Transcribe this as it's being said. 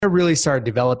I really started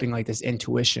developing like this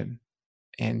intuition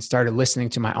and started listening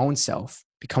to my own self,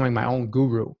 becoming my own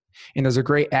guru. And there's a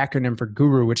great acronym for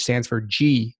guru, which stands for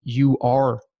G-U-R-U.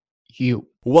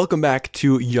 Welcome back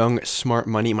to Young Smart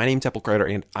Money. My name's Apple Crider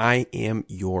and I am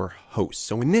your host.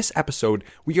 So in this episode,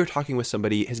 we are talking with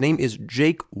somebody. His name is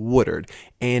Jake Woodard.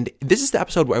 And this is the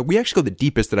episode where we actually go the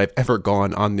deepest that I've ever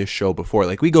gone on this show before.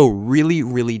 Like we go really,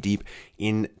 really deep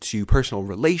into personal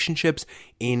relationships,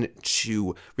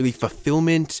 into really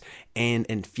fulfillment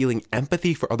and feeling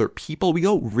empathy for other people. We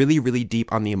go really, really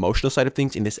deep on the emotional side of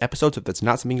things in this episode. So if that's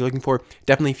not something you're looking for,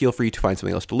 definitely feel free to find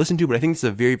something else to listen to. But I think this is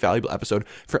a very valuable episode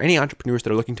for any entrepreneurs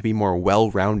that are looking to be more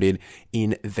well-rounded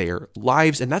in their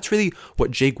lives. And that's really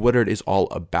what Jake Woodard is all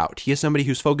about. He is somebody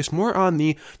who's focused more on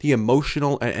the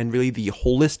emotional and really the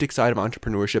holistic side of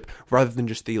entrepreneurship rather than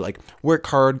just the like work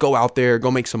hard, go out there, go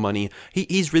make some money.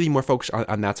 He's really more focused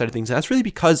on that side of things. And that's really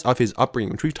because of his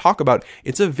upbringing, which we talk about.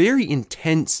 It's a very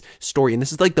intense story. And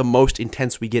this is like the most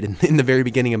intense we get in the very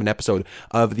beginning of an episode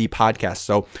of the podcast.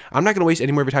 So I'm not going to waste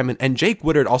any more of your time. And Jake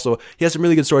Woodard also, he has some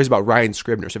really good stories about Ryan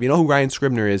Scribner. So if you know who Ryan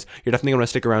Scribner is, you're definitely going to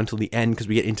stick around till the end because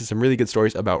we get into some really good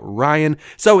stories about Ryan.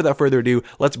 So without further ado,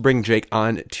 let's bring Jake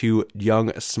on to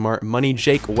Young Smart Money.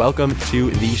 Jake, welcome to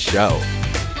the show.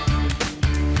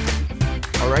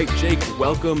 All right, Jake,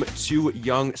 welcome to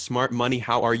Young Smart Money.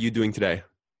 How are you doing today?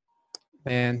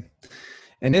 Man,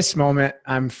 in this moment,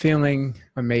 I'm feeling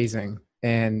amazing.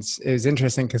 And it was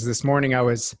interesting because this morning I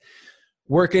was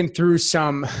working through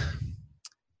some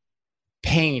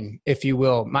pain, if you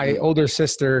will. My older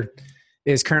sister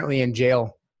is currently in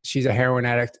jail. She's a heroin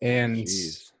addict and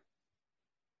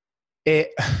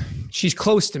she's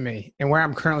close to me and where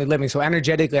I'm currently living. So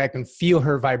energetically, I can feel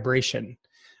her vibration.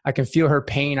 I can feel her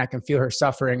pain. I can feel her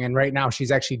suffering. And right now she's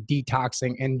actually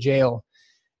detoxing in jail.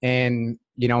 And,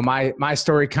 you know, my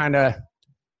story kind of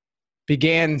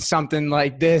began something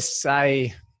like this.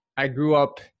 I grew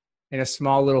up in a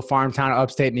small little farm town of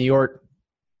upstate New York.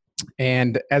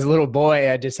 And as a little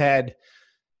boy, I just had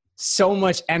so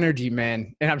much energy,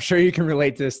 man. And I'm sure you can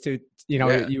relate this to,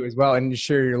 you as well. And I'm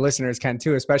sure your listeners can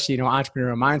too, especially,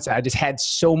 entrepreneurial mindset. I just had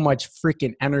so much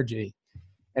freaking energy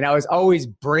and I was always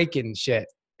breaking shit.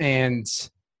 And,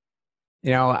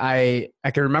 I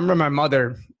can remember my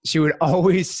mother, she would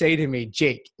always say to me,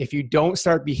 Jake, if you don't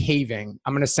start behaving,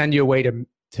 I'm going to send you away to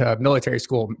military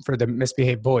school for the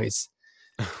misbehaved boys.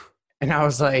 And I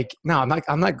was like, no, I'm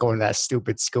not going to that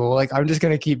stupid school. Like, I'm just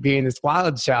going to keep being this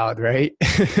wild child. Right.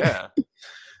 Yeah.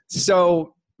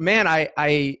 So, man,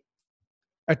 I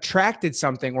attracted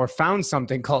something or found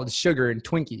something called sugar and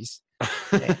Twinkies.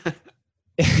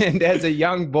 And as a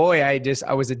young boy, I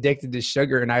was addicted to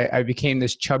sugar and I became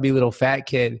this chubby little fat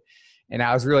kid. And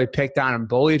I was really picked on and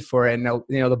bullied for it. And,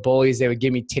 the bullies, they would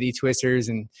give me titty twisters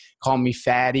and call me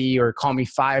fatty or call me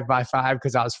 5x5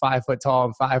 because I was 5 foot tall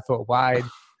and 5 foot wide.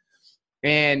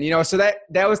 And, so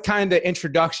that was kind of the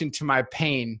introduction to my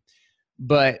pain.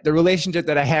 But the relationship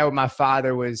that I had with my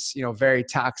father was, very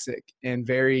toxic and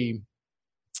very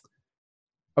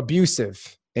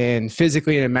abusive and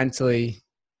physically and mentally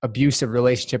abusive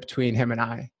relationship between him and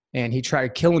I. And he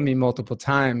tried killing me multiple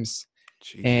times.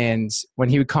 Jeez. And when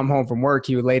he would come home from work,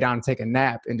 he would lay down and take a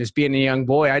nap. And just being a young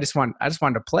boy, I just wanted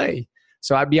to play.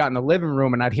 So I'd be out in the living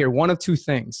room and I'd hear one of two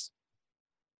things.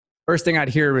 First thing I'd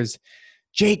hear was,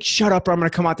 Jake, shut up or I'm going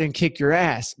to come out there and kick your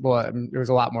ass. Well, there was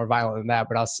a lot more violent than that,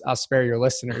 but I'll spare your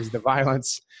listeners the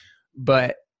violence.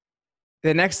 But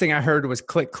the next thing I heard was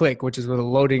click, click, which is with the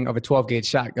loading of a 12-gauge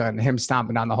shotgun, him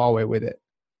stomping down the hallway with it.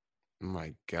 Oh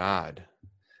my God.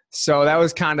 So that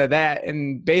was kind of that.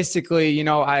 And basically,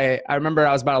 I remember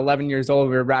I was about 11 years old.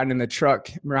 We were riding in the truck.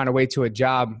 We were on our way to a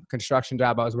construction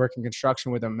job. I was working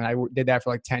construction with him. And I did that for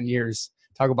like 10 years.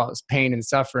 Talk about pain and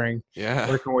suffering. Yeah.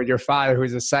 Working with your father, who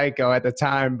was a psycho at the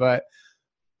time. But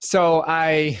so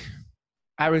I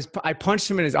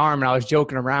punched him in his arm and I was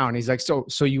joking around. He's like, so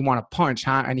you want to punch,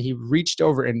 huh? And he reached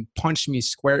over and punched me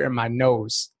square in my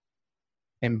nose.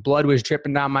 And blood was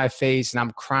dripping down my face and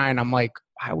I'm crying. I'm like,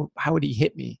 how would he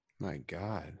hit me? My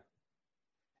God.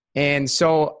 And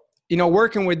so,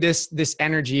 working with this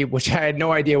energy, which I had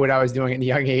no idea what I was doing at a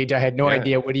young age. I had no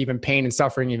idea what even pain and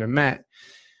suffering even meant.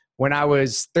 When I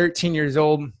was 13 years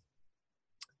old,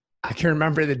 I can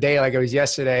remember the day like it was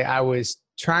yesterday. I was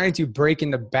trying to break in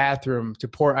the bathroom to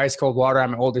pour ice cold water on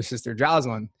my older sister,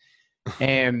 Jocelyn.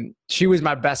 And she was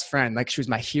my best friend. Like, she was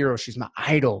my hero. She's my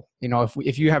idol.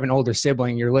 If you have an older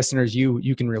sibling, your listeners,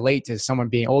 you can relate to someone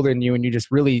being older than you and you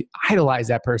just really idolize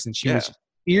that person. She was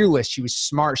fearless. She was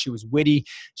smart. She was witty.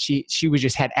 She was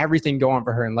just had everything going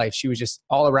for her in life. She was just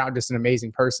all around just an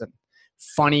amazing person.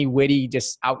 Funny, witty,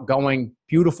 just outgoing,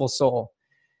 beautiful soul.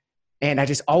 And I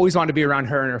just always wanted to be around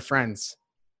her and her friends.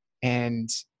 And,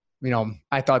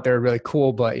 I thought they were really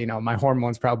cool, but, my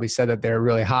hormones probably said that they were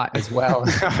really hot as well.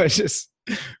 I was just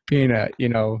being a,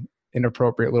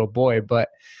 inappropriate little boy. But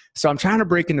so I'm trying to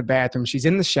break in the bathroom. She's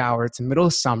in the shower. It's the middle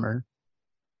of summer.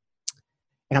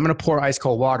 And I'm going to pour ice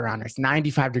cold water on her. It's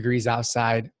 95 degrees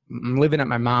outside. I'm living at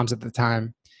my mom's at the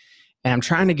time. And I'm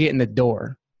trying to get in the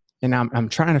door. And I'm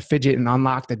trying to fidget and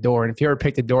unlock the door. And if you ever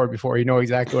picked a door before, you know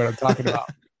exactly what I'm talking about.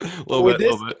 A little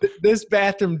bit. This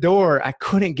bathroom door, I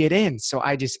couldn't get in. So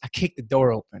I kicked the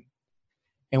door open.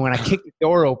 And when I kicked the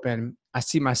door open, I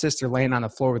see my sister laying on the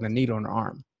floor with a needle in her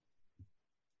arm.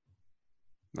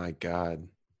 My God.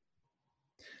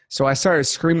 So I started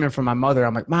screaming for my mother.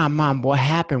 I'm like, Mom, what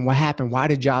happened? What happened? Why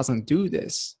did Jocelyn do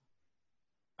this?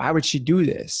 Why would she do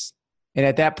this? And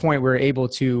at that point, we were able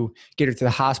to get her to the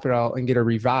hospital and get her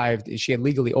revived. She had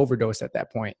legally overdosed at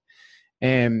that point.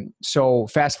 And so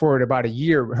fast forward about a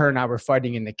year, her and I were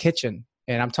fighting in the kitchen.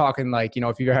 And I'm talking like,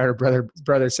 if you've had a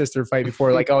brother, sister fight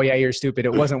before, like, oh yeah, you're stupid.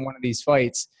 It wasn't one of these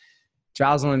fights.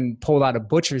 Jocelyn pulled out a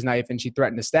butcher's knife and she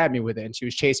threatened to stab me with it. And she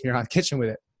was chasing me around the kitchen with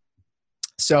it.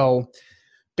 So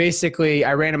basically,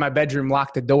 I ran in my bedroom,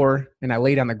 locked the door, and I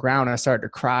laid on the ground and I started to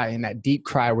cry. And that deep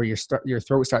cry where your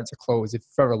throat starts to close. If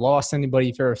you've ever lost anybody,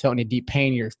 if you've ever felt any deep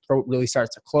pain, your throat really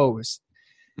starts to close.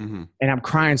 Mm-hmm. And I'm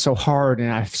crying so hard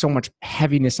and I have so much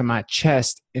heaviness in my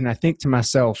chest. And I think to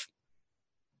myself,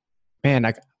 man,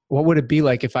 what would it be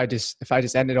like if I just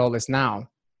ended all this now?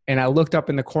 And I looked up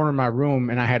in the corner of my room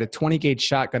and I had a 20 gauge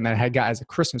shotgun that I had got as a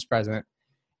Christmas present.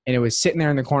 And it was sitting there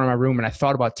in the corner of my room. And I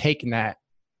thought about taking that,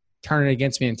 turning it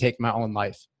against me and taking my own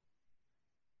life.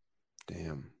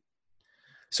 Damn.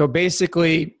 So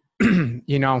basically, in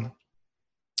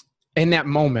that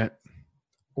moment,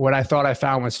 what I thought I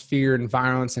found was fear and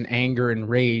violence and anger and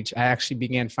rage. I actually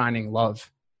began finding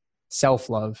love,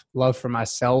 self-love, love for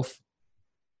myself,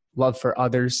 love for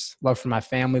others, love for my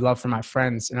family, love for my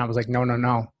friends. And I was like, no.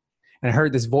 And I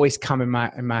heard this voice come in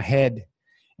my head.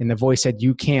 And the voice said,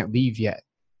 you can't leave yet.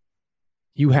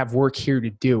 You have work here to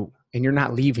do and you're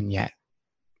not leaving yet.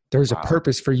 There's a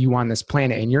purpose for you on this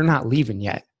planet and you're not leaving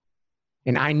yet.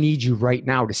 And I need you right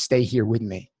now to stay here with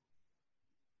me.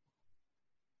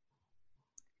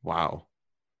 Wow.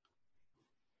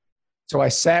 So I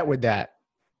sat with that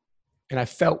and I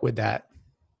felt with that.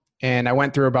 And I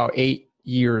went through about 8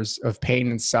 years of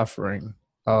pain and suffering,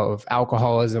 of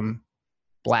alcoholism,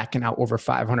 blacking out over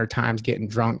 500 times, getting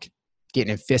drunk,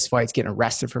 getting in fist fights, getting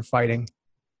arrested for fighting,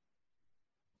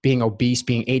 being obese,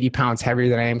 being 80 pounds heavier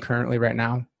than I am currently right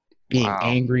now, being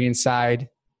angry inside,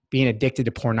 being addicted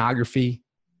to pornography,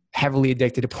 heavily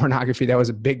addicted to pornography. That was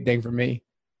a big thing for me.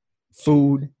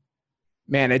 Food.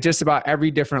 Man, it just about every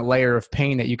different layer of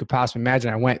pain that you could possibly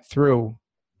imagine I went through.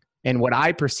 And what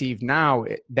I perceive now,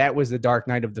 that was the dark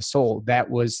night of the soul. That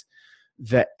was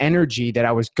the energy that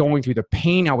I was going through. The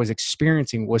pain I was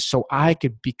experiencing was so I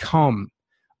could become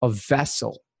a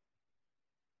vessel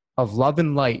of love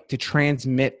and light to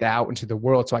transmit that out into the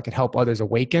world so I could help others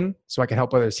awaken, so I could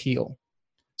help others heal.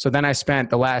 So then I spent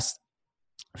the last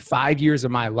 5 years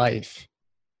of my life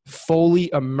fully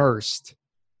immersed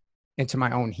into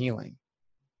my own healing.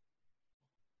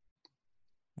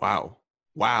 Wow.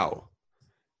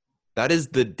 That is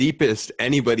the deepest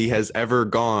anybody has ever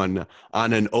gone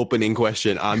on an opening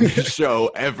question on this show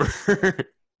ever.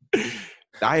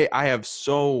 I have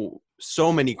so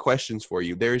many questions for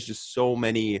you. There's just so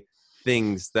many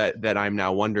things that I'm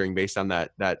now wondering based on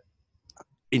that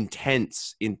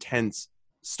intense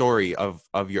story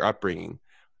of your upbringing.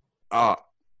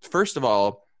 First of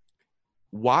all,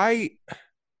 why?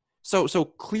 So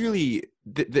clearly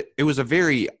it was a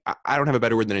very, I don't have a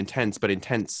better word than intense, but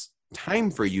intense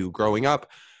time for you growing up,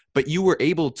 but you were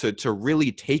able to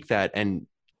really take that and,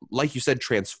 like you said,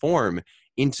 transform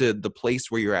into the place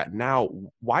where you're at now.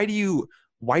 Why do you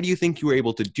think you were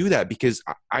able to do that? Because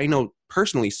I know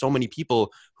personally so many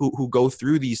people who go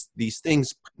through these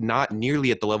things, not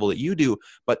nearly at the level that you do,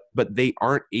 but they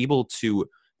aren't able to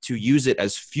use it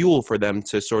as fuel for them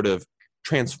to sort of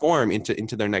transform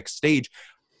into their next stage.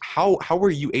 How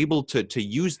were you able to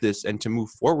use this and to move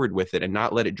forward with it and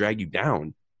not let it drag you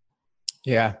down?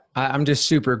 Yeah, I'm just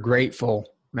super grateful,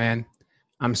 man.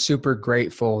 I'm super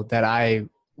grateful that I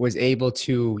was able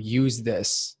to use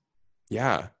this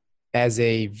as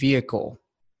a vehicle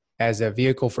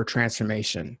for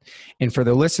transformation. And for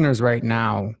the listeners right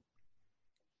now,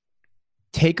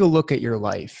 take a look at your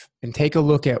life and take a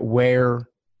look at where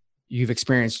you've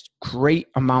experienced great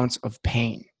amounts of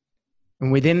pain.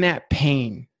 And within that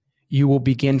pain, you will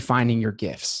begin finding your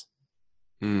gifts.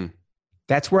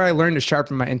 That's where I learned to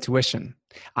sharpen my intuition.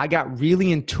 I got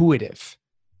really intuitive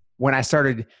when I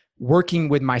started working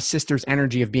with my sister's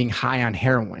energy of being high on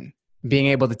heroin, being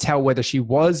able to tell whether she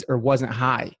was or wasn't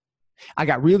high. I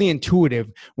got really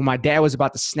intuitive when my dad was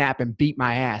about to snap and beat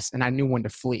my ass, and I knew when to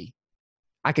flee.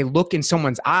 I could look in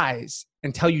someone's eyes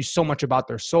and tell you so much about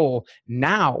their soul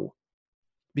now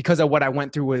because of what I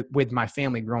went through with my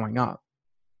family growing up.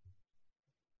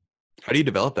 How do you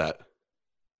develop that?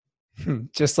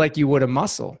 Just like you would a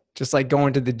muscle, just like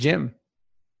going to the gym,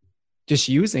 just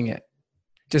using it,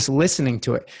 just listening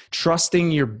to it, trusting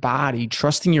your body,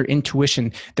 trusting your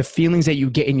intuition, the feelings that you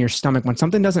get in your stomach when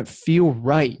something doesn't feel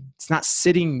right. It's not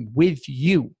sitting with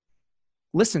you.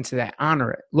 Listen to that,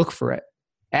 honor it, look for it.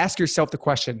 Ask yourself the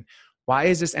question, why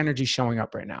is this energy showing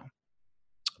up right now?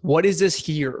 What is this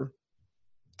here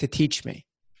to teach me?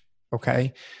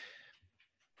 Okay.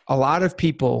 A lot of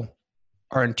people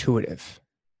are intuitive.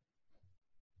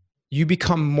 You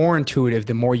become more intuitive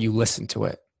the more you listen to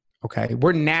it. Okay.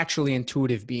 We're naturally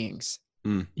intuitive beings.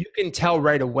 You can tell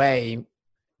right away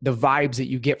the vibes that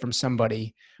you get from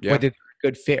somebody, whether they're a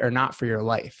good fit or not for your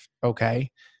life.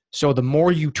 Okay. So the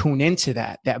more you tune into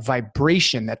that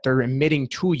vibration that they're emitting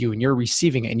to you and you're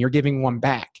receiving it and you're giving one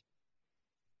back,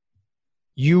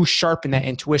 you sharpen that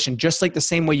intuition, just like the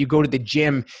same way you go to the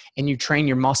gym and you train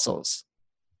your muscles.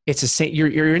 It's the same.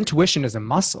 Your intuition is a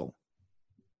muscle.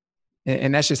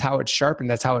 And that's just how it's sharpened.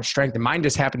 That's how it's strengthened. Mine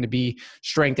just happened to be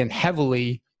strengthened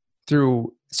heavily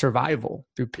through survival,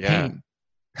 through pain.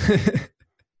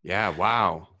 Yeah.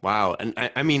 Wow.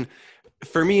 And I mean,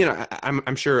 for me, and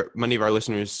I'm sure many of our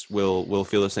listeners will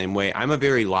feel the same way. I'm a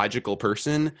very logical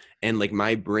person, and like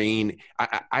my brain,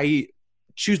 I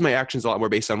choose my actions a lot more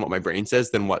based on what my brain says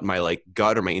than what my like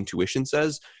gut or my intuition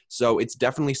says. So it's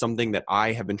definitely something that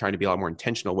I have been trying to be a lot more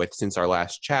intentional with since our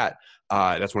last chat.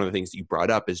 That's one of the things that you brought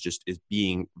up is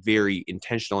being very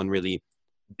intentional and really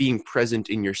being present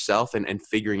in yourself and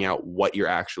figuring out what you're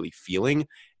actually feeling.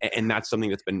 And that's something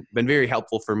that's been very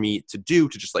helpful for me to do,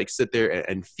 to just like sit there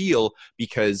and feel,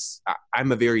 because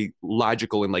I'm a very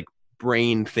logical and like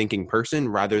brain thinking person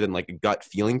rather than like a gut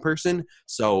feeling person.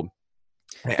 So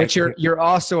but you're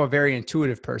also a very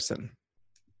intuitive person.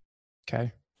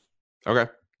 Okay.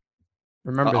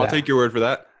 Remember that. I'll take your word for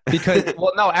that. Because,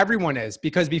 well, no, everyone is.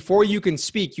 Because before you can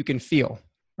speak, you can feel.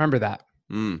 Remember that.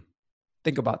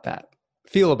 Think about that.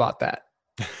 Feel about that.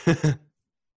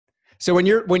 So when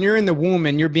you're in the womb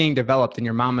and you're being developed in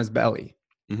your mama's belly,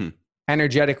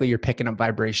 energetically, you're picking up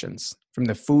vibrations from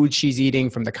the food she's eating,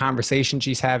 from the conversation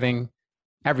she's having,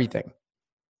 everything.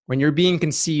 When you're being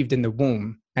conceived in the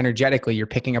womb, energetically, you're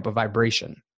picking up a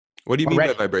vibration. What do you mean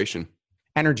by vibration?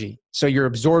 Energy. So you're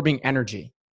absorbing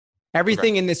energy.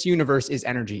 Everything in this universe is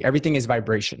energy. Everything is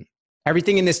vibration.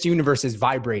 Everything in this universe is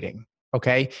vibrating.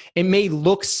 Okay. It may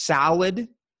look solid,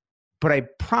 but I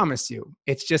promise you,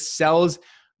 it's just cells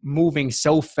moving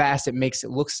so fast it makes it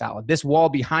look solid. This wall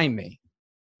behind me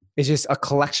is just a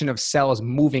collection of cells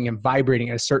moving and vibrating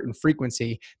at a certain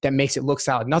frequency that makes it look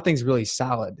solid. Nothing's really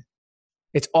solid.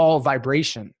 It's all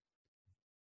vibration.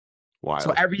 Wild.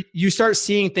 So you start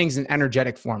seeing things in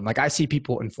energetic form. Like I see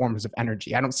people in forms of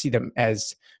energy. I don't see them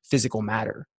as physical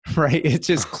matter, right? It's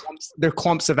just clumps. They're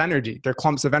clumps of energy. They're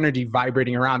clumps of energy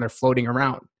vibrating around. They're floating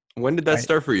around. When did that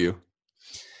start for you?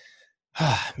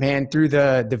 Man, through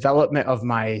the development of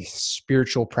my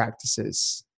spiritual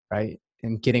practices, right?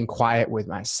 And getting quiet with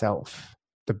myself,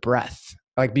 the breath.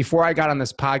 Like before I got on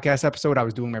this podcast episode, I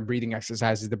was doing my breathing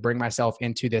exercises to bring myself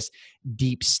into this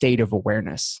deep state of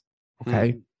awareness.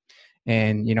 Okay.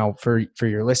 And, you know, for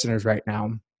your listeners right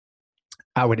now,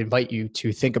 I would invite you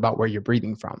to think about where you're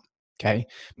breathing from. Okay.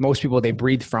 Most people, they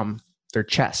breathe from their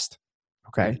chest.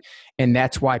 Okay. And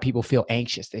that's why people feel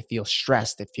anxious. They feel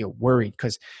stressed. They feel worried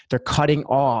because they're cutting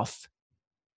off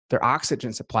their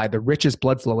oxygen supply. The richest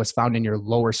blood flow is found in your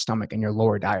lower stomach and your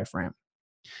lower diaphragm.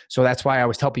 So that's why I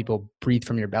always tell people breathe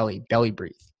from your belly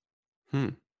breathe.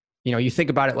 You know, you think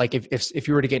about it like if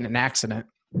you were to get in an accident,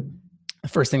 the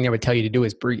first thing they would tell you to do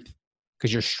is breathe.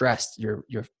 Because you're stressed, your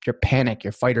panic,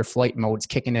 your fight or flight mode's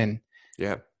kicking in.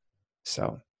 Yeah.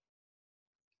 So,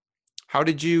 how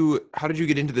did you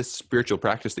get into this spiritual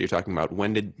practice that you're talking about?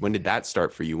 When did that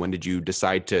start for you? When did you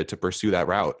decide to pursue that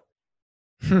route?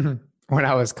 When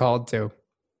I was called to.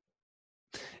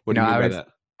 What do you mean by that?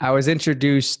 I was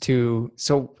introduced to.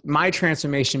 So my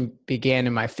transformation began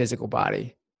in my physical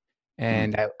body,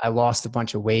 and I lost a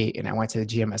bunch of weight, and I went to the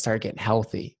gym. I started getting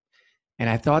healthy. And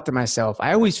I thought to myself,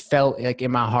 I always felt like in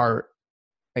my heart,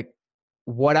 like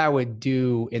what I would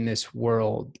do in this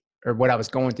world or what I was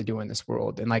going to do in this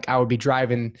world. And like, I would be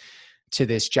driving to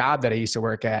this job that I used to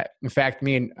work at. In fact,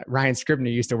 me and Ryan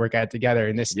Scribner used to work at together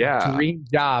in this dream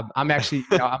job. I'm actually,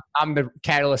 I'm the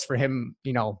catalyst for him,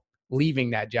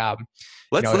 leaving that job.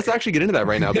 Let's actually get into that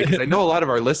right now, because I know a lot of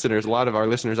our listeners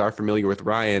are familiar with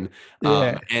Ryan.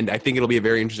 And I think it'll be a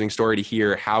very interesting story to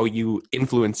hear how you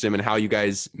influenced him and how you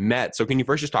guys met. So can you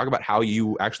first just talk about how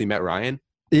you actually met Ryan?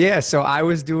 Yeah. So I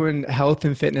was doing health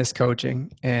and fitness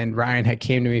coaching, and Ryan had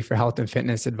came to me for health and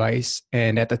fitness advice.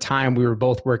 And at the time we were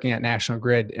both working at National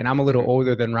Grid, and I'm a little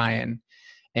older than Ryan,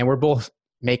 and we're both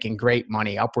making great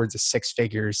money, upwards of 6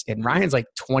 figures. And Ryan's like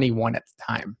 21 at the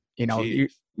time.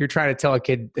 You're trying to tell a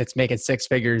kid that's making 6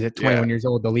 figures at 21 years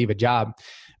old to leave a job.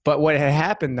 But what had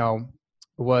happened though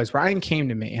was Ryan came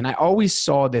to me, and I always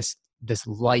saw this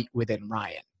light within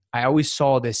Ryan. I always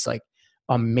saw this like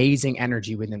amazing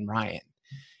energy within Ryan.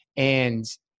 And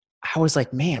I was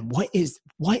like, man, what is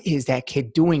that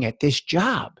kid doing at this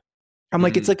job? I'm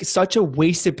like, it's like such a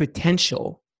wasted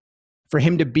potential for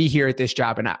him to be here at this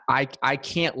job. And I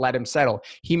can't let him settle.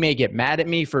 He may get mad at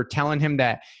me for telling him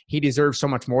that he deserves so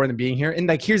much more than being here. And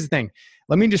like, here's the thing.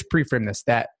 Let me just pre-frame this,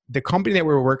 that the company that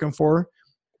we were working for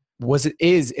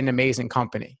is an amazing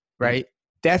company, right?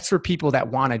 That's for people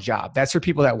that want a job. That's for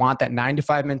people that want that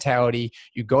 9-to-5 mentality.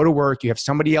 You go to work, you have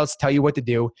somebody else tell you what to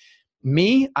do.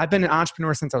 Me, I've been an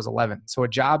entrepreneur since I was 11. So a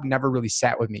job never really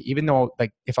sat with me, even though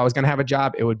like if I was going to have a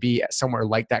job, it would be somewhere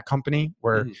like that company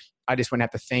where I just wouldn't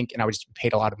have to think, and I would just be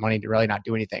paid a lot of money to really not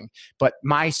do anything. But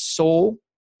my soul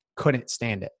couldn't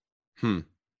stand it.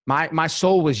 My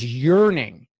soul was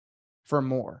yearning for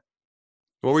more.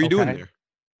 What were you doing there?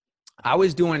 I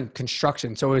was doing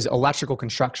construction. So it was electrical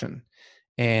construction.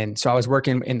 And so I was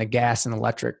working in the gas and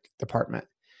electric department.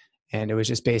 And it was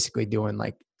just basically doing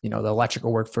like, the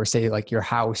electrical work for, say, like your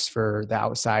house, for the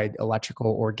outside electrical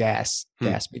or gas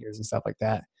meters and stuff like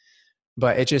that.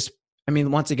 But it just,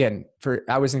 once again,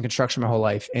 I was in construction my whole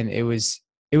life, and it was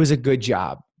a good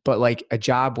job, but like a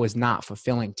job was not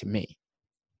fulfilling to me.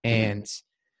 And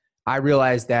I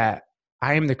realized that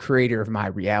I am the creator of my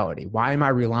reality. Why am I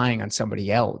relying on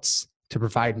somebody else to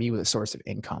provide me with a source of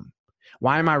income?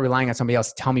 Why am I relying on somebody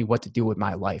else to tell me what to do with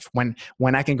my life when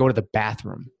I can go to the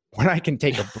bathroom, when I can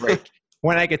take a break,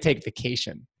 when I could take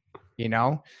vacation,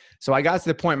 So I got to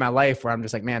the point in my life where I'm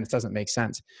just like, man, this doesn't make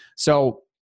sense. So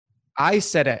I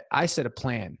set a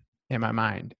plan in my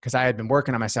mind, because I had been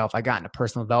working on myself. I got into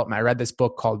personal development. I read this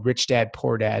book called Rich Dad,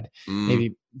 Poor Dad.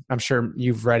 Maybe I'm sure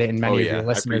you've read it, and many of your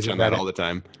listeners have read it all the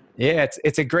time. Yeah,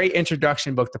 it's a great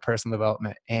introduction book to personal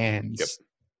development. And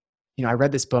I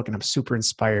read this book and I'm super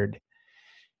inspired.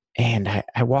 And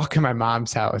I walk in my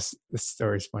mom's house. This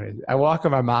story is funny. I walk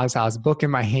in my mom's house, book in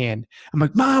my hand. I'm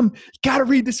like, Mom, you got to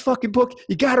read this fucking book.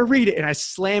 You got to read it. And I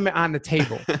slam it on the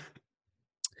table.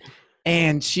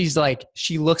 And she's like,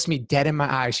 she looks me dead in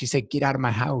my eyes. She said, get out of my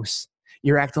house.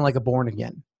 You're acting like a born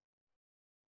again.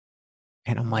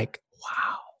 And I'm like,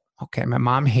 wow. Okay. My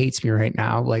mom hates me right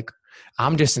now. Like,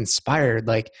 I'm just inspired.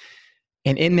 Like,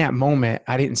 and in that moment,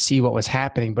 I didn't see what was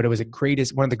happening, but it was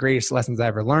one of the greatest lessons I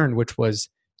ever learned, which was,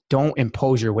 don't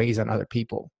impose your ways on other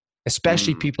people,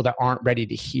 especially people that aren't ready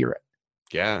to hear it.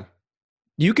 Yeah.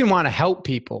 You can want to help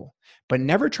people, but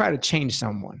never try to change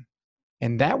someone.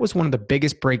 And that was one of the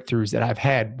biggest breakthroughs that I've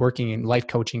had working in life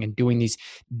coaching and doing these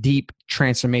deep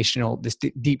transformational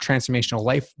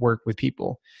life work with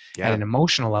people at an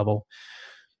emotional level.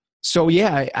 So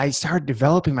I started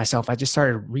developing myself. I just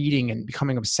started reading and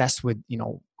becoming obsessed with,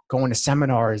 going to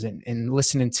seminars and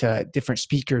listening to different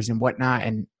speakers and whatnot,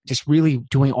 and just really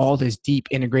doing all this deep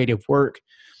integrative work.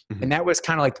 And that was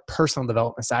kind of like the personal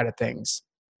development side of things.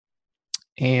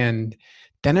 And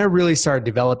then I really started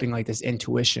developing like this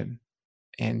intuition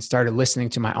and started listening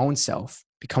to my own self,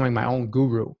 becoming my own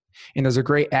guru. And there's a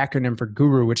great acronym for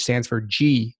guru, which stands for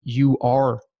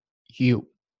G-U-R-U.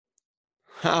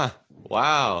 Huh.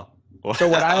 Wow. So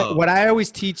what I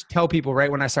always tell people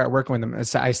right when I start working with them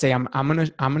is I say, I'm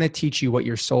gonna teach you what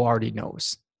your soul already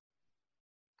knows.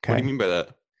 Okay. What do you mean by that?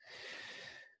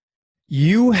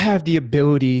 You have the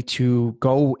ability to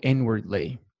go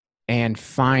inwardly and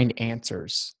find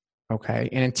answers. Okay.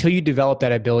 And until you develop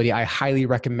that ability, I highly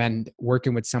recommend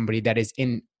working with somebody that is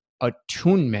in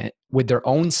attunement with their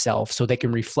own self, so they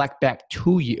can reflect back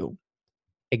to you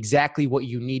exactly what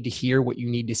you need to hear, what you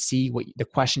need to see, what the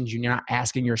questions you're not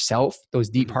asking yourself, those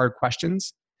deep, hard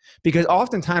questions. Because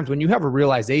oftentimes when you have a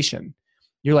realization,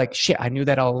 you're like, shit, I knew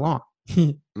that all along.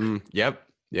 Yep.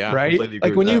 Yeah. Right?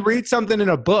 Like when you read something in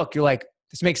a book, you're like,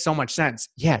 this makes so much sense.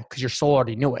 Yeah. Because your soul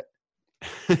already knew it.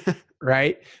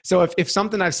 Right? So if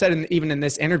something I've said even in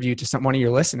this interview to one of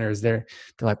your listeners, they're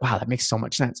like, wow, that makes so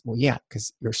much sense. Well, yeah,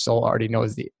 because your soul already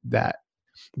knows that.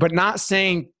 But not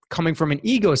saying coming from an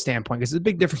ego standpoint, because there's a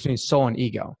big difference between soul and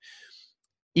ego.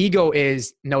 Ego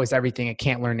knows everything and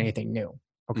can't learn anything new.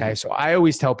 Okay. So I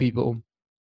always tell people,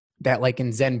 that like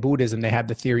in Zen Buddhism, they have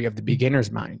the theory of the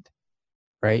beginner's mind,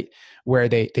 right? Where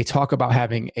they talk about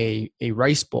having a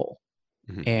rice bowl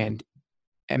and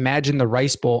imagine the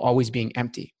rice bowl always being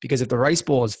empty, because if the rice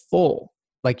bowl is full,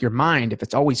 like your mind, if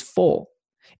it's always full,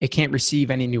 it can't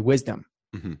receive any new wisdom,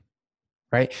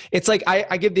 right? It's like,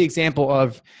 I give the example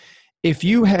of if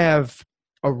you have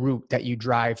a route that you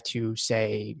drive to,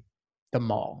 say, the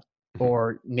mall,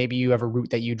 or maybe you have a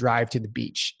route that you drive to the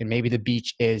beach, and maybe the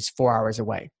beach is 4 hours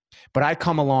away. But I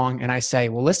come along and I say,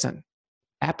 well, listen,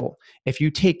 Apple, if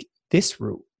you take this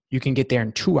route, you can get there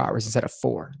in 2 hours instead of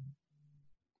 4.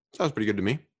 Sounds pretty good to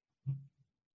me.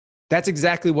 That's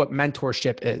exactly what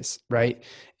mentorship is, right?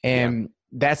 And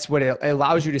that's what it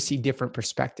allows you to see different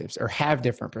perspectives, or have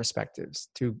different perspectives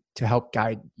to help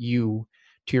guide you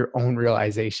to your own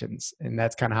realizations. And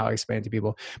that's kind of how I explain it to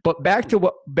people. But back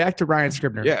to Ryan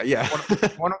Scribner. Yeah.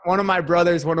 one of my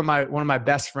brothers, one of my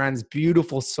best friends,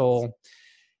 beautiful soul.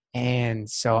 And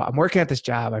so I'm working at this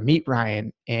job. I meet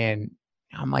Ryan and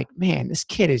I'm like, man, this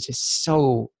kid is just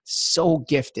so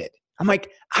gifted. I'm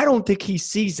like, I don't think he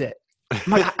sees it.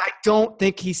 I'm like, I don't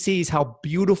think he sees how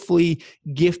beautifully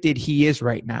gifted he is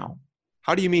right now.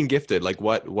 How do you mean gifted? Like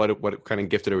what kind of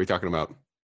gifted are we talking about?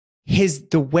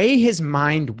 The way his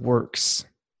mind works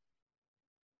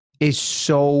is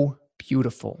so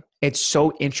beautiful. It's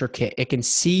so intricate. It can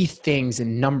see things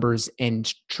and numbers and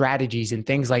strategies and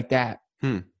things like that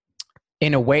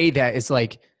in a way that is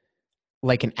like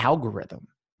an algorithm.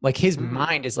 Like his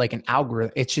mind is like an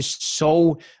algorithm. It's just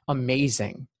so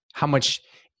amazing how much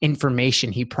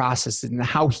information he processes and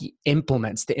how he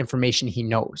implements the information he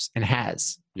knows and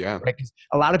has. Yeah. Right? 'Cause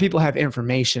a lot of people have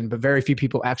information, but very few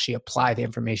people actually apply the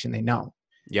information they know.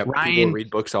 Yep. Ryan, people read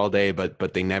books all day,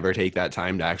 but they never take that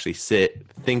time to actually sit,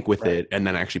 think with it, and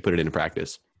then actually put it into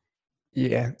practice.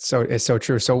 Yeah. So it's so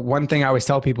true. So one thing I always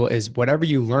tell people is whatever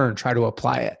you learn, try to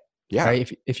apply it. Yeah.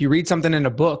 Right? If you read something in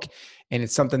a book and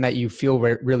it's something that you feel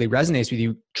really resonates with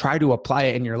you, try to apply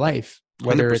it in your life,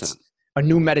 whether 100%. It's a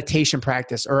new meditation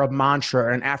practice or a mantra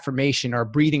or an affirmation or a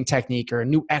breathing technique or a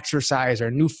new exercise or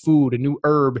a new food, a new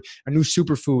herb, a new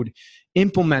superfood.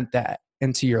 Implement that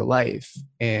into your life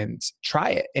and try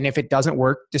it. And if it doesn't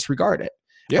work, disregard it.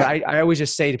 Yeah. But I always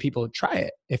just say to people, try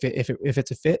it. If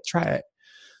it's a fit, try it.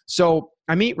 So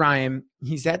I meet Ryan.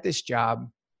 He's at this job.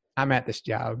 I'm at this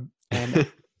job. And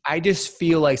I just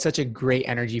feel like such a great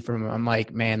energy from him. I'm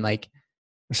like, man, like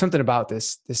there's something about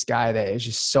this guy that is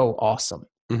just so awesome.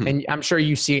 And I'm sure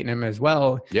you see it in him as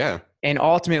well. Yeah. And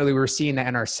ultimately we're seeing that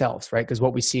in ourselves, right? Because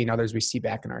what we see in others, we see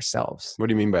back in ourselves. What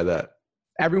do you mean by that?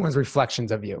 Everyone's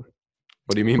reflections of you.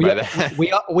 What do you mean by that?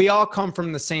 We all come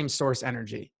from the same source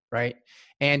energy, right?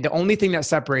 And the only thing that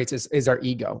separates is our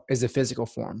ego, is the physical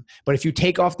form. But if you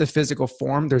take off the physical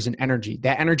form, there's an energy.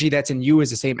 That energy that's in you is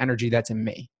the same energy that's in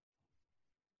me.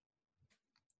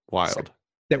 Wild.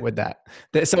 Sit with that.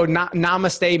 So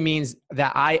namaste means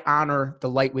that I honor the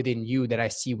light within you that I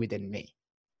see within me.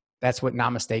 That's what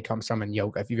namaste comes from in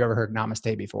yoga. If you've ever heard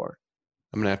namaste before.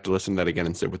 I'm going to have to listen to that again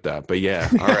and sit with that. But yeah.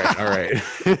 All right. All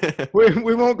right.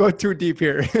 we won't go too deep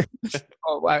here.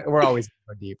 We're always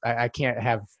going deep. I can't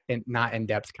have not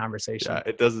in-depth conversation. Yeah,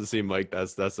 it doesn't seem like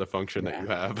that's a function that you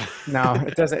have. No,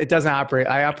 it doesn't operate.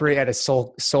 I operate at a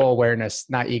soul awareness,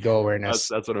 not ego awareness.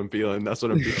 That's what I'm feeling. That's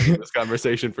what I'm feeling in this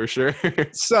conversation for sure.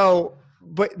 So,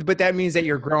 but that means that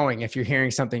you're growing if you're hearing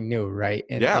something new, right?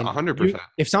 And, yeah, 100%.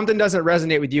 If something doesn't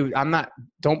resonate with you,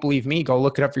 don't believe me. Go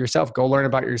look it up for yourself. Go learn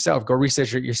about it yourself. Go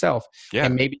research it yourself. Yeah.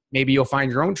 And maybe you'll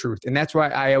find your own truth. And that's why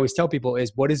I always tell people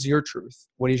is, what is your truth?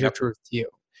 What is your truth to you?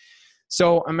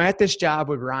 So I'm at this job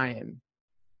with Ryan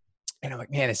and I'm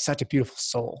like, man, it's such a beautiful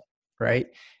soul. Right.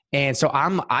 And so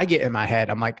I get in my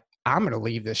head, I'm like, I'm going to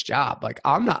leave this job. Like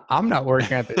I'm not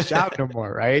working at this job no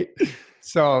more. Right.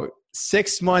 So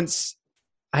 6 months,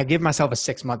 I give myself a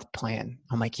 6-month plan.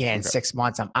 I'm like, yeah, in 6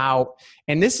 months I'm out.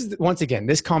 And this is, once again,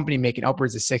 this company making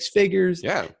upwards of 6 figures.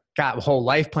 Yeah. Got a whole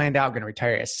life planned out, going to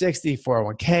retire at 60,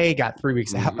 401k, got 3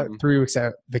 weeks, 3 weeks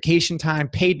of vacation time,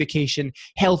 paid vacation,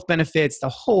 health benefits, the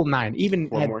whole nine, even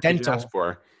had dental.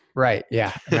 Right.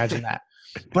 Yeah. Imagine that.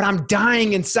 But I'm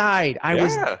dying inside.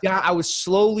 I was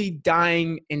slowly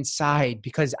dying inside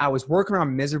because I was working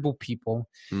around miserable people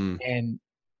and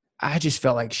I just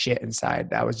felt like shit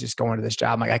inside. I was just going to this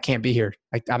job. I'm like, I can't be here.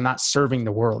 Like, I'm not serving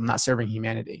the world. I'm not serving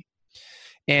humanity.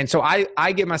 And so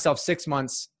I give myself 6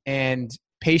 months, and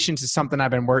patience is something I've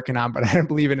been working on, but I don't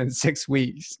believe in 6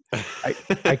 weeks.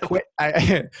 I quit.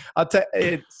 I'll tell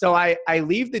you. So I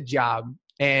leave the job,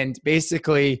 and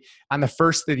basically on the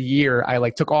first of the year, I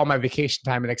took all my vacation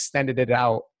time and extended it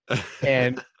out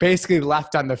and basically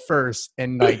left on the first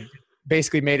and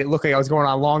basically made it look like I was going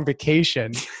on a long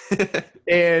vacation.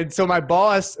 And so my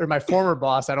boss, or my former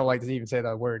boss, I don't like to even say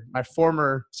that word, my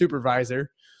former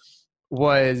supervisor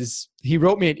he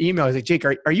wrote me an email. He's like, Jake,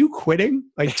 are you quitting?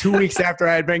 Like 2 weeks after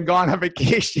I had been gone on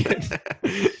vacation.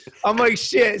 I'm like,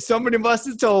 shit, somebody must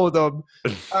have told him.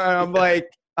 I'm like,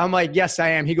 yes, I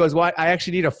am. He goes, what? I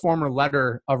actually need a formal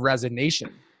letter of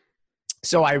resignation.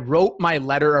 So I wrote my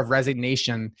letter of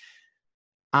resignation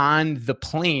on the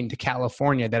plane to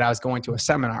California that I was going to a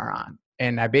seminar on.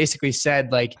 And I basically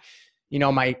said, like, you know,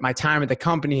 my time at the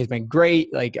company has been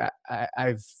great. Like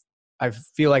I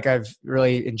feel like I've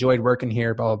really enjoyed working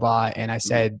here, blah, blah, blah. And I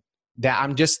said that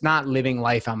I'm just not living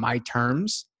life on my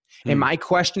terms. And my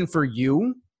question for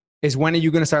you is, when are you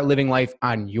going to start living life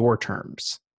on your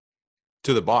terms?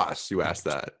 To the boss, you asked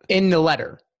that. In the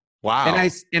letter. Wow.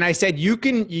 And I said, you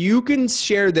can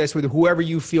share this with whoever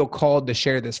you feel called to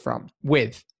share this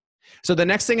with. So the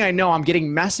next thing I know, I'm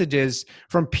getting messages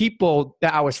from people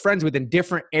that I was friends with in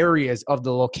different areas of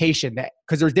the location,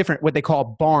 because there's different, what they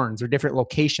call barns or different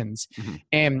locations. Mm-hmm.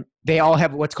 And they all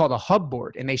have what's called a hub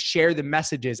board, and they share the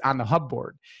messages on the hub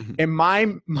board. Mm-hmm.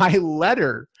 And my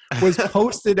letter was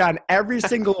posted on every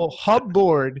single hub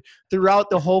board throughout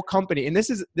the whole company. And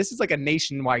this is like a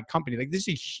nationwide company. Like, this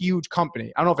is a huge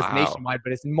company. I don't know if it's nationwide,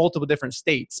 but it's in multiple different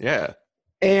states. Yeah.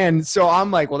 And so I'm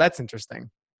like, well, that's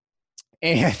interesting.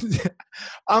 And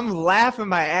I'm laughing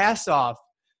my ass off.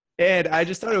 And I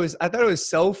thought it was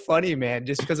so funny, man,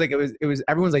 just because like it was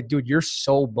everyone's like, dude, you're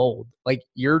so bold. Like,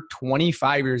 you're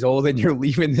 25 years old and you're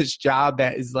leaving this job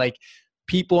that is like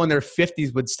people in their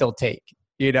 50s would still take,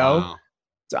 you know? Wow.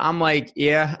 So I'm like,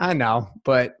 yeah, I know,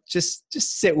 but just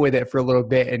sit with it for a little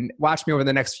bit and watch me over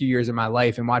the next few years of my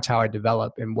life and watch how I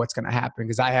develop and what's going to happen,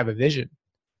 because I have a vision.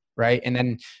 Right. And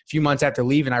then a few months after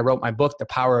leaving, I wrote my book, The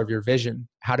Power of Your Vision,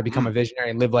 How to Become a Visionary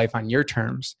and Live Life on Your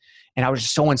Terms. And I was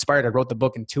just so inspired. I wrote the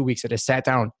book in 2 weeks. I just sat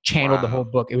down, channeled the whole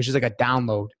book. It was just like a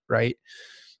download. Right.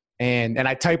 And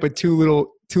I type with two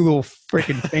little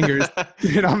freaking fingers.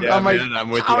 And I'm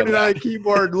like, pounding on the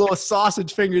keyboard, little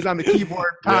sausage fingers on the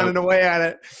keyboard, pounding away at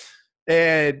it.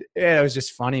 And it was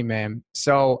just funny, man.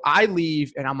 So I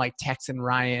leave and I'm like texting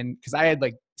Ryan, because I had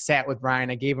like sat with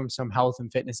Ryan. I gave him some health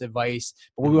and fitness advice,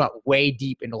 but we went way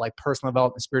deep into like personal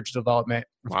development, spiritual development,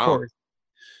 of course.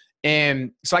 And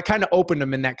so I kind of opened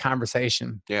him in that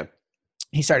conversation. Yeah.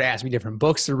 He started asking me different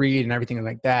books to read and everything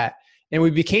like that. And we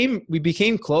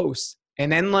became close.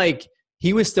 And then like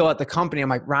he was still at the company. I'm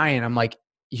like, Ryan, I'm like,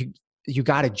 you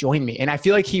got to join me. And I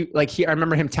feel like I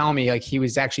remember him telling me like he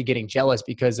was actually getting jealous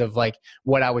because of like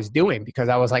what I was doing, because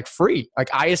I was like free. Like,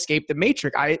 I escaped the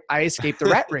matrix. I escaped the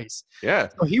rat race. Yeah.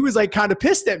 So he was like kind of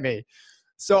pissed at me.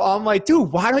 So I'm like,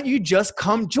 dude, why don't you just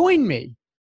come join me?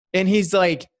 And he's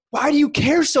like, why do you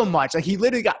care so much? Like, he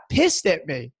literally got pissed at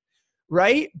me.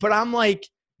 Right. But I'm like,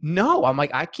 no, I'm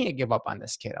like, I can't give up on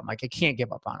this kid. I'm like, I can't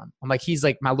give up on him. I'm like, he's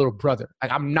like my little brother.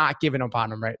 Like, I'm not giving up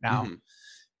on him right now. Mm-hmm.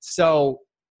 So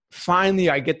finally,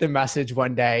 I get the message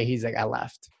one day. He's like, I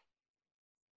left.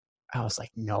 I was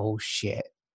like, no shit.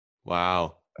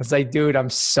 Wow. I was like, dude, I'm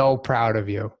so proud of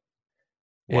you.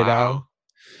 Wow. You know?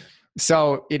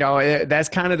 So, you know, that's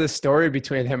kind of the story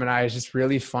between him and I. It's just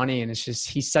really funny. And it's just,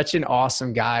 he's such an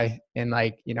awesome guy. And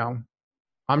like, you know,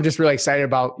 I'm just really excited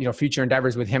about, you know, future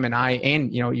endeavors with him and I,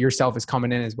 and, you know, yourself is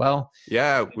coming in as well.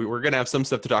 Yeah. We're going to have some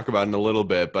stuff to talk about in a little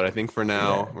bit, but I think for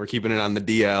now we're keeping it on the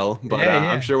DL, but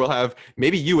I'm sure we'll have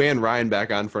maybe you and Ryan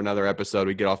back on for another episode.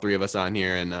 We get all three of us on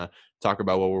here and talk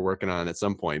about what we're working on at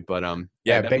some point, but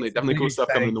definitely cool stuff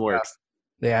coming in the works.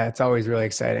 Yeah. It's always really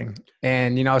exciting.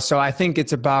 And, you know, so I think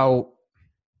it's about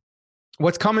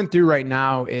what's coming through right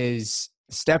now is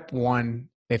step one.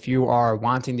 If you are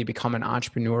wanting to become an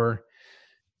entrepreneur,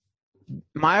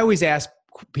 I always ask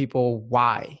people,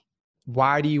 why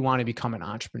do you want to become an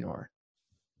entrepreneur?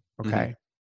 Okay.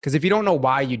 Because if you don't know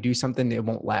why you do something, it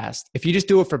won't last. If you just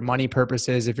do it for money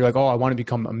purposes, if you're like, oh, I want to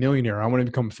become a millionaire, I want to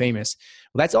become famous.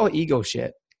 Well, that's all ego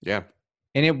shit. Yeah.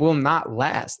 And it will not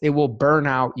last. It will burn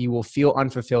out. You will feel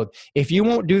unfulfilled. If you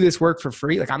won't do this work for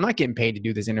free, like, I'm not getting paid to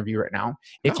do this interview right now.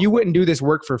 If you wouldn't do this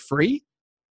work for free,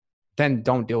 then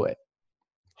don't do it.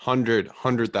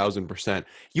 100,000%.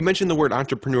 You mentioned the word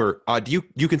entrepreneur. Do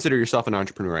you consider yourself an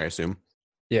entrepreneur, I assume?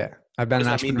 Yeah. I've been an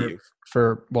entrepreneur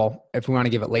for, well, if we want to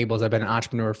give it labels, I've been an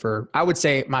entrepreneur for, I would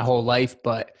say, my whole life,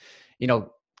 but, you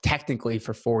know, technically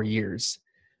for 4 years.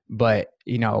 But,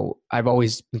 you know, I've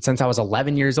always, since I was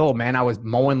 11 years old, man, I was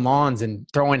mowing lawns and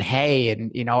throwing hay.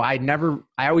 And, you know, I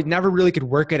always never really could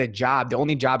work at a job. The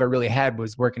only job I really had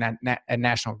was working at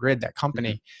National Grid, that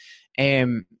company.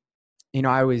 And, you know,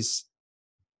 I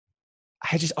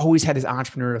just always had this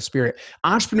entrepreneurial spirit.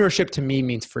 Entrepreneurship to me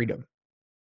means freedom.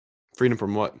 Freedom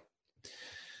from what?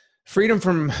 Freedom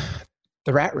from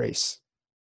the rat race,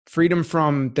 freedom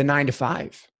from the 9 to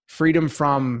 5, freedom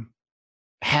from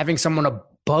having someone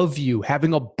above you,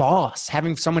 having a boss,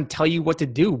 having someone tell you what to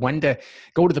do, when to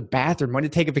go to the bathroom, when to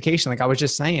take a vacation. Like I was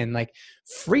just saying, like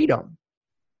freedom,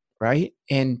 right?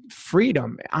 And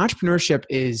freedom, entrepreneurship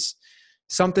is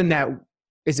something that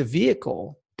is a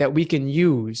vehicle that we can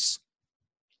use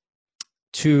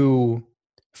to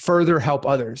further help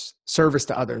others, service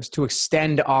to others, to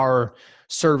extend our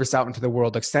service out into the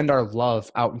world, extend our love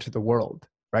out into the world,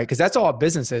 right? Because that's all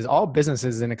business is. All business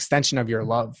is an extension of your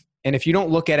love. And if you don't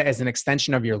look at it as an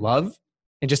extension of your love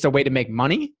and just a way to make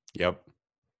money, Yep.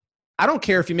 I don't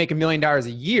care if you make $1 million a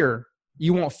year,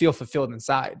 you won't feel fulfilled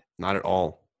inside. Not at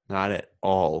all. Not at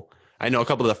all. I know a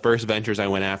couple of the first ventures I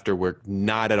went after were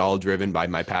not at all driven by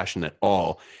my passion at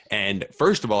all. And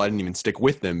first of all, I didn't even stick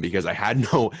with them because I had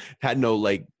no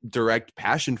like direct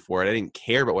passion for it. I didn't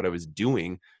care about what I was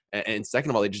doing. And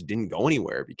second of all, they just didn't go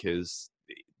anywhere because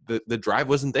the drive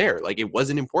wasn't there. Like it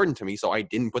wasn't important to me. So I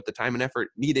didn't put the time and effort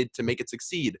needed to make it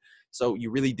succeed. So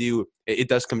you really do. It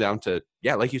does come down to,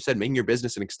 yeah, like you said, making your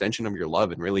business an extension of your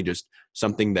love and really just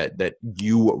something that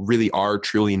you really are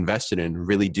truly invested in,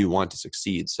 really do want to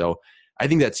succeed. So I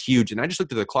think that's huge. And I just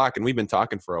looked at the clock and we've been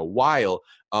talking for a while.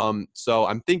 So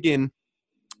I'm thinking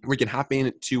we can hop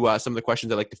into some of the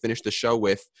questions I like to finish the show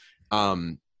with,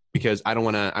 because I don't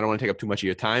want to take up too much of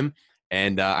your time.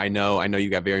 And I know you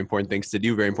got very important things to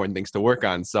do, very important things to work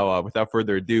on. So without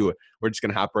further ado, we're just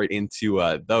going to hop right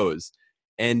into those.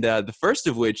 And the first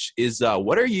of which is,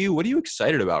 what are you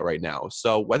excited about right now?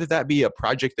 So whether that be a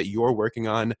project that you're working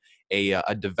on,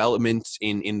 a development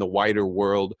in the wider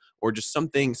world, or just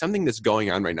something that's going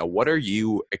on right now, what are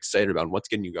you excited about? And what's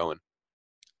getting you going?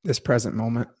 This present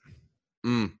moment.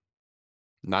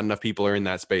 Not enough people are in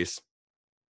that space.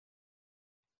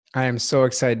 I am so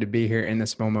excited to be here in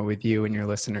this moment with you and your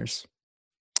listeners.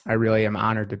 I really am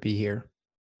honored to be here.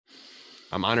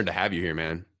 I'm honored to have you here,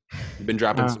 man. You've been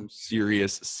dropping some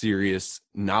serious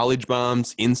knowledge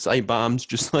bombs, insight bombs,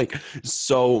 just like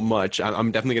so much. I'm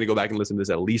definitely going to go back and listen to this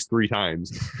at least 3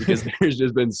 times because there's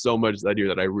just been so much that here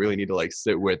that I really need to like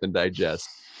sit with and digest.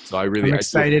 So I'm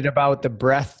excited about the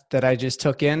breath that I just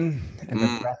took in and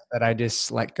the breath that I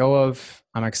just let go of.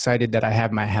 I'm excited that I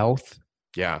have my health.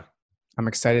 Yeah. I'm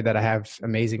excited that I have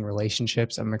amazing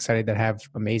relationships. I'm excited that I have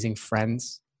amazing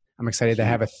friends. I'm excited to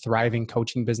have a thriving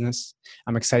coaching business.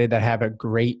 I'm excited that I have a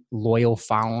great loyal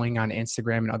following on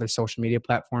Instagram and other social media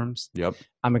platforms. Yep.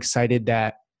 I'm excited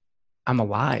that I'm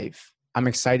alive. I'm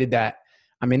excited that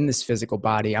I'm in this physical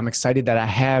body. I'm excited that I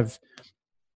have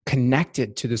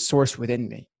connected to the source within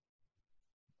me.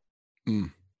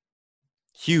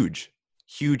 Huge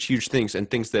things, and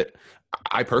things that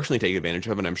I personally take advantage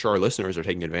of, and I'm sure our listeners are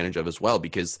taking advantage of as well,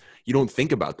 because you don't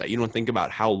think about that. You don't think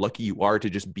about how lucky you are to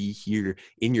just be here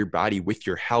in your body with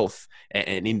your health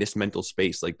and in this mental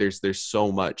space. Like there's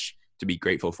so much to be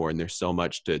grateful for, and there's so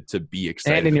much to be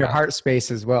excited and in about. Your heart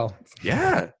space as well.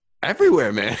 Yeah.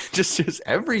 Everywhere, man. Just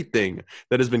everything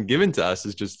that has been given to us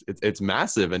is just, it's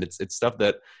massive. And it's stuff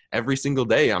that every single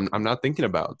day I'm not thinking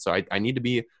about. So I need to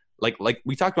be like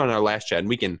we talked about in our last chat,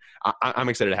 and I'm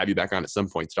excited to have you back on at some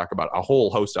point to talk about a whole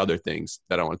host of other things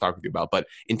that I want to talk with you about. But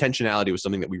intentionality was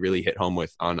something that we really hit home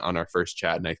with on our first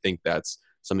chat. And I think that's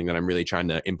something that I'm really trying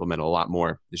to implement a lot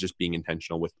more, is just being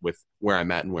intentional with where I'm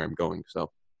at and where I'm going.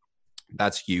 So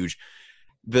that's huge.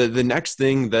 The next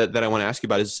thing that I want to ask you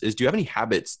about is do you have any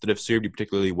habits that have served you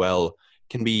particularly well?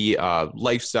 Can be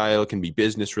lifestyle, can be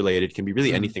business related, can be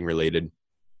really anything related.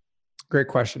 Great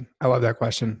question. I love that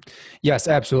question. Yes,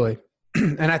 absolutely.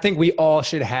 And I think we all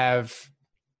should have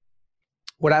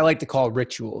what I like to call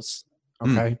rituals.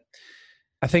 Okay.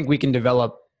 I think we can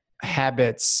develop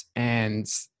habits, and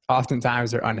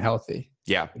oftentimes they're unhealthy.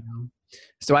 Yeah. You know?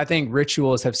 So I think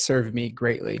rituals have served me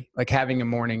greatly, like having a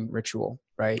morning ritual,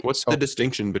 right? What's the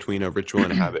distinction between a ritual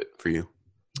and a habit for you?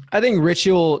 I think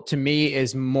ritual to me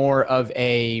is more of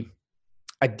a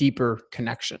deeper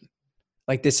connection.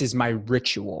 Like this is my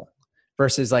ritual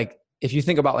versus like, if you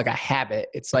think about like a habit,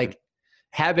 it's like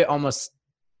habit almost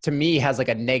to me has like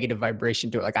a negative vibration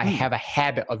to it. Like I have a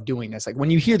habit of doing this. Like when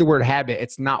you hear the word habit,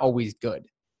 it's not always good.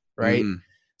 Right.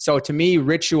 So to me,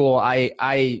 ritual,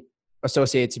 I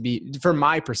associate to be, for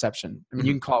my perception, I mean,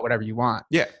 you can call it whatever you want.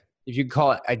 Yeah. If you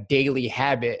call it a daily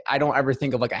habit, I don't ever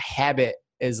think of like a habit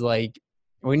as like,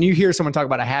 when you hear someone talk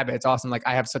about a habit, it's often like,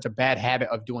 I have such a bad habit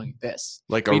of doing this.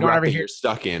 Like a rut that you're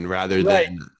stuck in rather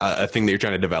than a thing that you're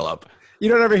trying to develop. You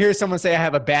don't ever hear someone say, I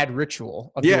have a bad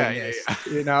ritual of doing this,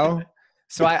 you know?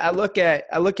 So I look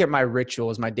at my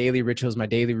rituals, my daily rituals, my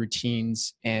daily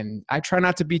routines, and I try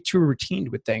not to be too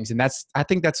routined with things. And I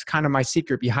think that's kind of my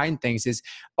secret behind things is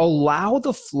allow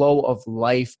the flow of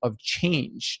life, of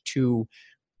change to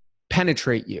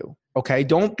penetrate you. Okay.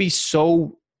 Don't be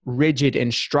so rigid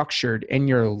and structured in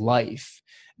your life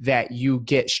that you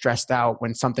get stressed out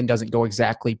when something doesn't go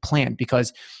exactly planned,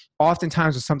 because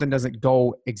oftentimes when something doesn't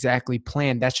go exactly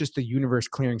planned, that's just the universe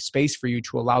clearing space for you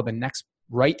to allow the next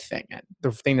right thing in, the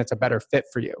thing that's a better fit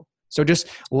for you. So just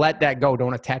let that go.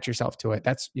 Don't attach yourself to it.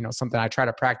 That's, something I try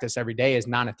to practice every day is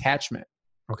non-attachment.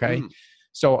 Okay.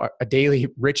 So a daily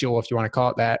ritual, if you want to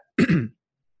call it that,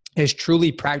 is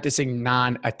truly practicing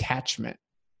non-attachment.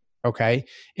 Okay.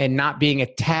 And not being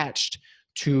attached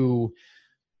to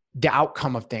the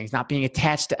outcome of things, not being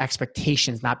attached to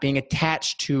expectations, not being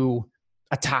attached to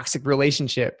a toxic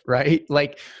relationship, right?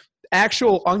 Like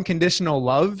actual unconditional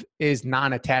love is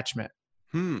non-attachment.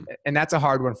 And that's a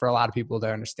hard one for a lot of people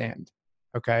to understand.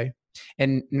 Okay.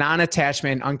 And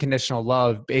non-attachment, unconditional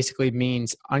love basically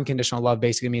means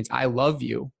I love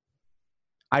you.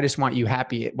 I just want you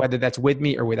happy, whether that's with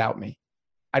me or without me.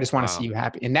 I just want to see you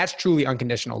happy. And that's truly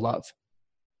unconditional love.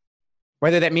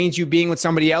 Whether that means you being with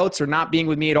somebody else or not being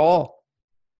with me at all,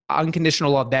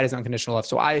 unconditional love, that is unconditional love.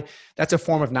 So that's a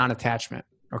form of non-attachment.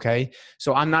 Okay.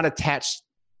 So I'm not attached.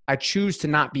 I choose to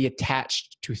not be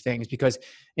attached to things, because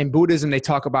in Buddhism, they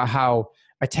talk about how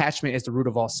attachment is the root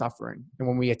of all suffering. And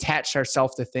when we attach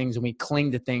ourselves to things and we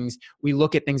cling to things, we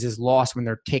look at things as lost when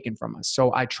they're taken from us.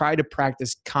 So I try to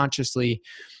practice consciously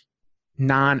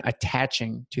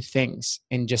non-attaching to things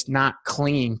and just not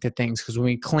clinging to things. Because when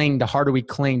we cling, the harder we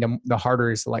cling, the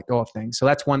harder it is to let go of things. So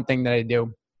that's one thing that I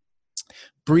do.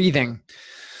 Breathing.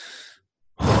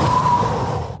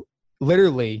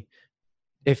 Literally,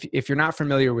 if you're not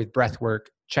familiar with breath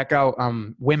work, check out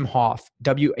Wim Hof,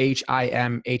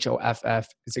 WHIMHOFF.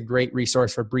 It's a great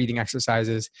resource for breathing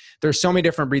exercises. There's so many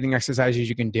different breathing exercises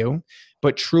you can do,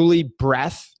 but truly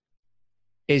breath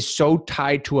is so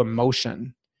tied to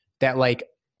emotion that, like,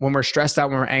 when we're stressed out,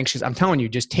 when we're anxious, I'm telling you,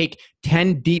 just take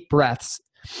 10 deep breaths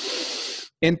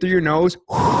in through your nose,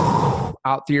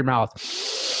 out through your mouth.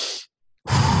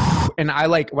 And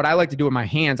what I like to do with my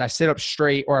hands, I sit up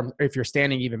straight, or if you're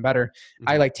standing, even better,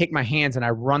 I take my hands and I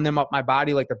run them up my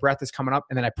body like the breath is coming up,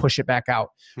 and then I push it back out.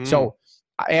 So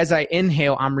as I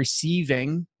inhale, I'm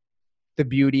receiving the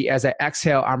beauty. As I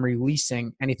exhale, I'm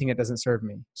releasing anything that doesn't serve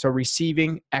me. So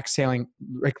receiving, exhaling,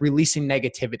 like releasing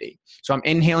negativity. So I'm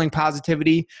inhaling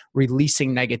positivity,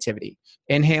 releasing negativity.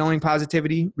 Inhaling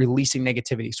positivity, releasing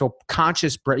negativity. So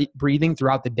conscious breathing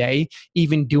throughout the day,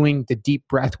 even doing the deep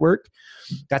breath work.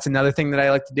 That's another thing that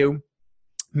I like to do.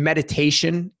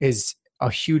 Meditation is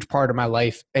a huge part of my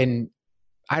life. And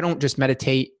I don't just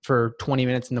meditate for 20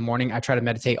 minutes in the morning. I try to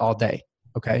meditate all day.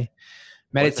 Okay.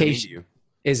 Meditation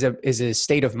is a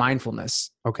state of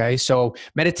mindfulness. Okay. So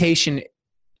meditation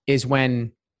is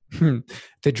when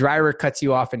the driver cuts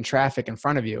you off in traffic in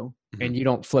front of you and you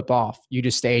don't flip off. You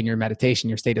just stay in your meditation,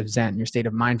 your state of Zen, your state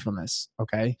of mindfulness.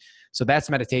 Okay. So that's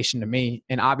meditation to me.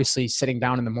 And obviously sitting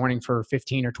down in the morning for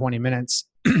 15 or 20 minutes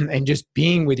and just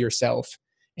being with yourself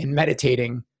and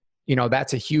meditating,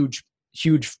 that's a huge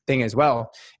thing as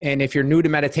well. And if you're new to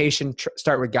meditation,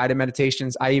 start with guided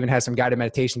meditations. I even have some guided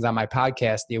meditations on my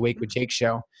podcast, The Awake with Jake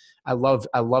Show. I love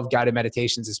guided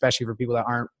meditations, especially for people that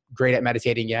aren't great at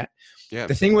meditating yet. Yeah.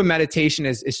 The thing with meditation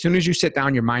is, as soon as you sit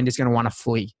down, your mind is going to want to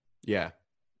flee. Yeah.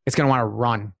 It's going to want to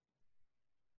run.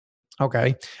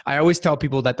 Okay. I always tell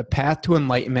people that the path to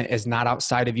enlightenment is not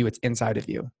outside of you. It's inside of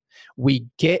you. We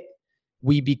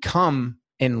become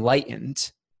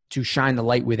enlightened to shine the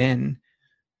light within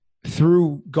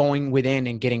through going within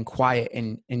and getting quiet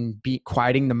and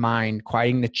quieting the mind,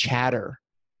 quieting the chatter.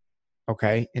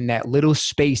 Okay. In that little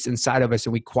space inside of us,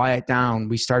 and we quiet down,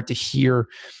 we start to hear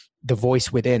the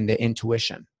voice within, the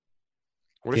intuition.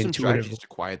 What are some strategies to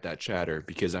quiet that chatter?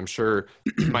 Because I'm sure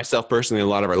myself personally, a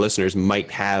lot of our listeners might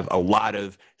have a lot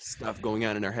of stuff going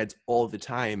on in our heads all the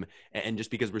time. And just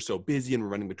because we're so busy and we're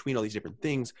running between all these different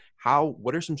things,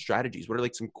 what are some strategies? What are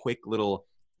some quick little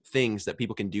things that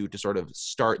people can do to sort of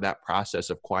start that process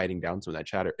of quieting down some of that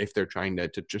chatter if they're trying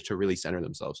to really center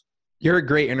themselves? You're a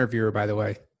great interviewer, by the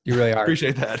way. You really are.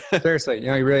 Appreciate that. Seriously,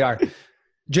 you really are.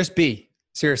 Just be.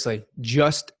 Seriously,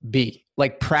 just be.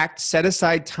 Like set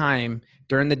aside time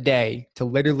during the day to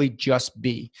literally just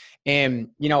be. And,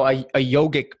 a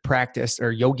yogic practice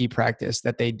or yogi practice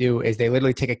that they do is they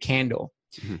literally take a candle.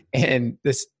 Mm-hmm. And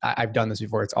I've done this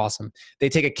before. It's awesome. They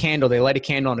take a candle, they light a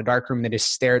candle in a dark room, and they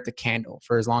just stare at the candle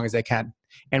for as long as they can.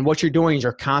 And what you're doing is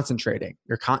you're concentrating.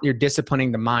 You're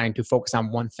disciplining the mind to focus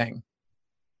on one thing.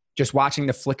 Just watching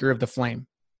the flicker of the flame.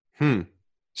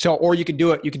 So, or you could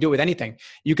do it with anything.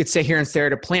 You could sit here and stare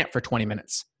at a plant for 20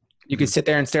 minutes. You could sit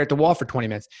there and stare at the wall for 20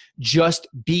 minutes. Just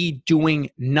be doing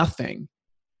nothing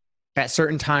at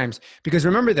certain times. Because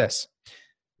remember this,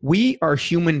 we are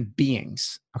human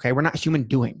beings. Okay. We're not human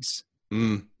doings.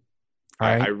 Mm.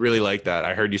 Right? I really like that.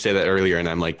 I heard you say that earlier and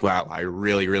I'm like, wow, I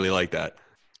really, really like that.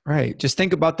 Right. Just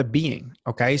think about the being.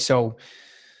 Okay. So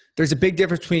there's a big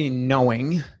difference between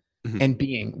knowing and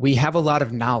being. We have a lot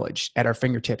of knowledge at our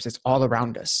fingertips. It's all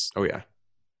around us. Oh yeah.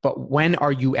 But when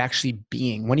are you actually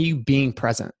being? When are you being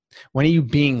present? When are you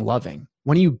being loving?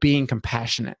 When are you being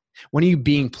compassionate? When are you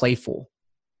being playful?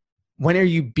 When are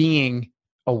you being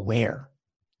aware?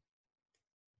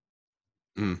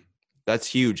 That's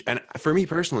huge. And for me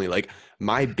personally, like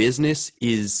my business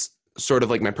is sort of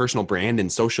like my personal brand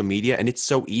and social media. And it's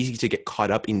so easy to get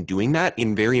caught up in doing that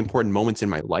in very important moments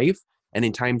in my life. And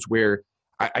in times where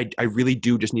I really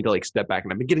do just need to like step back,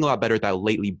 and I've been getting a lot better at that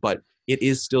lately, but it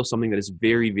is still something that is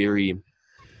very, very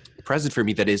present for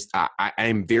me. That is, I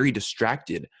am very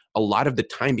distracted a lot of the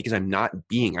time because I'm not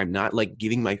like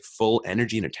giving my full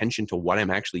energy and attention to what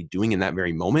I'm actually doing in that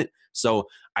very moment. So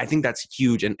I think that's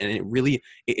huge. And it really,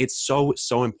 it's so,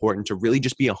 so important to really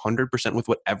just be 100% with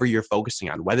whatever you're focusing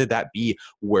on, whether that be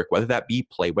work, whether that be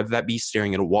play, whether that be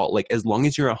staring at a wall. Like as long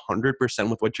as you're 100%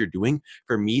 with what you're doing,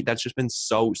 for me, that's just been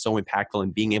so, so impactful.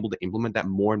 And being able to implement that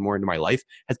more and more into my life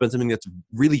has been something that's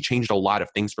really changed a lot of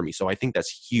things for me. So I think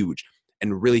that's huge.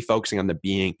 And really focusing on the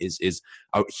being is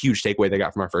a huge takeaway that I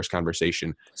got from our first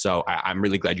conversation. So I'm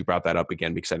really glad you brought that up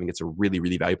again, because I think it's a really,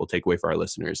 really valuable takeaway for our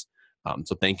listeners.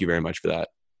 So thank you very much for that.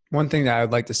 One thing that I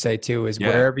would like to say too is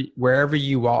wherever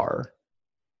you are,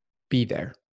 be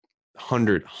there.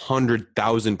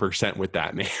 100,000% with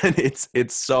that, man.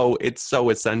 It's so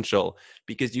essential,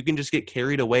 because you can just get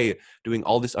carried away doing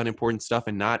all this unimportant stuff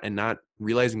and not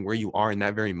realizing where you are in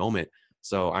that very moment.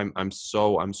 So I'm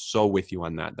so with you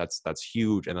on that. That's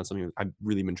huge. And that's something I've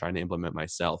really been trying to implement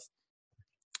myself.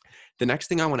 The next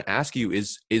thing I want to ask you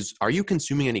is are you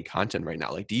consuming any content right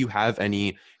now? Like, do you have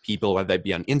any people, whether that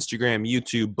be on Instagram,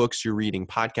 YouTube, books you're reading,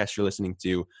 podcasts you're listening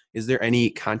to? Is there any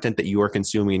content that you are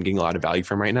consuming and getting a lot of value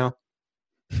from right now?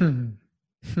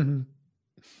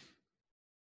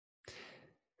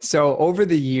 So over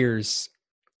the years,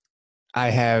 I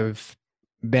have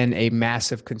been a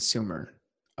massive consumer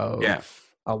of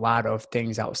a lot of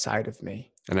things outside of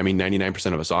me. And I mean,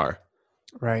 99% of us are.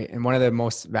 Right. And one of the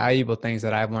most valuable things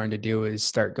that I've learned to do is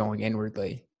start going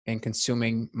inwardly and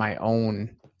consuming my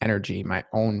own energy, my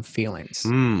own feelings.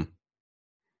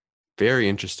 Very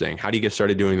interesting. How do you get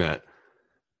started doing that?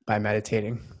 By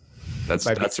meditating.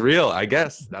 That's real, I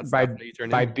guess. That's by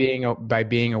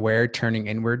being aware, turning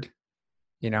inward.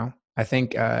 You know, I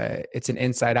think it's an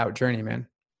inside out journey, man.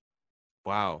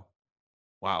 Wow.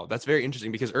 That's very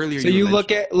interesting, because earlier so you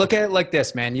look at it like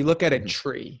this, man. You look at a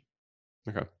tree.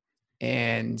 Okay.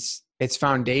 And its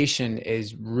foundation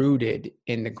is rooted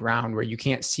in the ground where you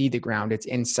can't see the ground. It's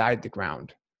inside the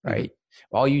ground, right?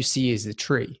 All you see is the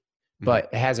tree, but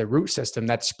it has a root system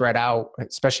that's spread out,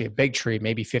 especially a big tree,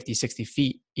 maybe 50, 60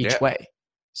 feet each way.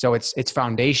 So its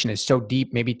foundation is so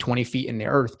deep, maybe 20 feet in the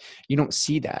earth. You don't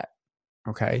see that.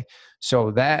 Okay.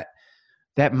 So that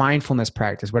mindfulness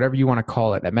practice, whatever you want to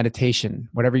call it, that meditation,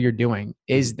 whatever you're doing,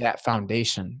 is that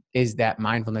foundation, is that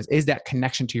mindfulness, is that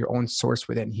connection to your own source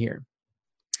within here.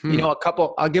 You know,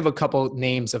 I'll give a couple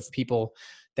names of people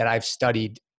that I've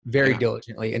studied very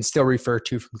diligently and still refer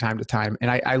to from time to time.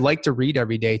 And I like to read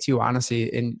every day too,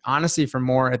 honestly, for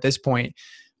more at this point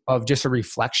of just a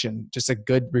reflection, just a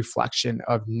good reflection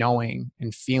of knowing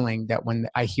and feeling that when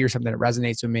I hear something that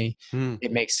resonates with me,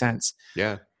 it makes sense.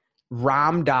 Yeah.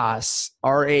 Ram Dass,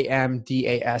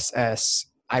 Ramdass,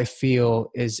 I feel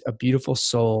is a beautiful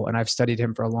soul, and I've studied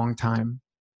him for a long time.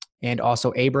 And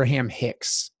also Abraham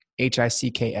Hicks,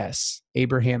 Hicks,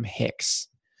 Abraham Hicks.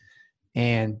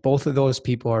 And both of those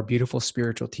people are beautiful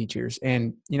spiritual teachers.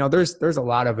 And, you know, there's a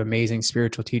lot of amazing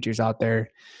spiritual teachers out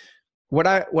there. What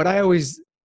I always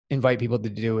invite people to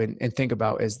do and think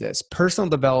about is this: personal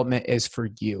development is for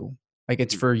you. Like,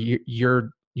 it's for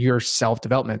your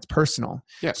self-development. It's personal.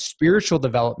 Yeah. Spiritual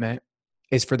development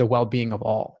is for the well-being of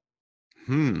all.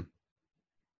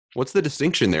 What's the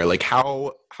distinction there? Like,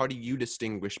 how do you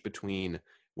distinguish between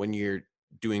when you're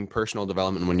doing personal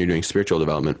development and when you're doing spiritual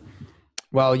development?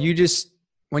 Well,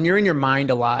 when you're in your mind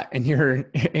a lot and you're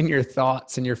in your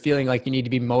thoughts and you're feeling like you need to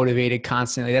be motivated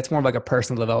constantly, that's more of like a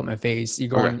personal development phase. You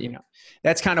go on, you know,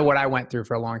 that's kind of what I went through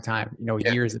for a long time, you know,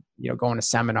 years of, you know, going to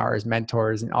seminars,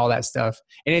 mentors, and all that stuff.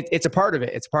 And it's a part of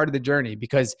it. It's part of the journey,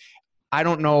 because I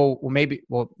don't know,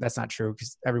 well, that's not true,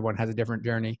 because everyone has a different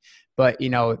journey, but you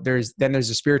know, there's the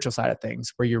spiritual side of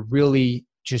things where you're really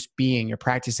just being. You're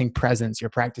practicing presence. You're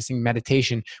practicing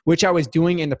meditation, which I was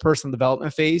doing in the personal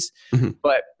development phase. Mm-hmm.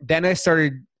 But then I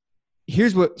started,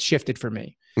 here's what shifted for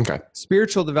me. Okay.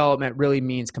 Spiritual development really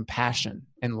means compassion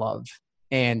and love,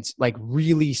 and like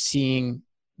really seeing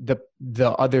the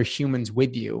other humans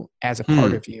with you as a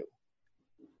part of you.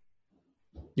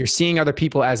 You're seeing other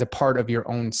people as a part of your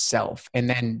own self. And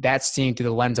then that's seeing through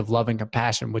the lens of love and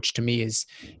compassion, which to me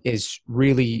is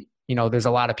really, you know, there's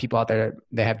a lot of people out there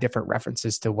that have different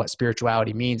references to what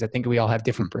spirituality means. I think we all have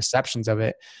different perceptions of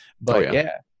it, but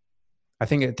I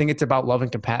think it's about love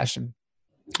and compassion.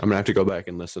 I'm gonna have to go back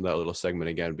and listen to that little segment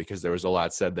again, because there was a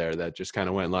lot said there that just kind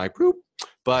of went like, "Poop,"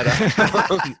 but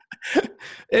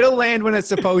it'll land when it's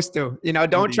supposed to. You know,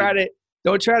 don't try to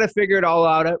figure it all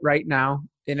out right now.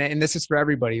 And this is for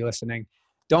everybody listening.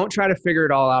 Don't try to figure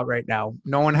it all out right now.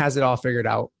 No one has it all figured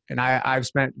out. And I've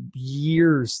spent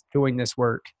years doing this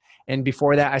work. And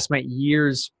before that, I spent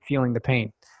years feeling the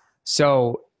pain.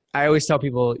 So I always tell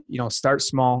people, you know, start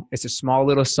small. It's a small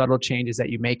little subtle changes that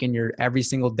you make in your every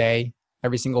single day,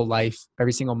 every single life,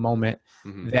 every single moment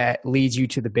that leads you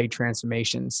to the big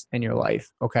transformations in your life.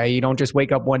 Okay. You don't just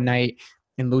wake up one night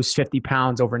and lose 50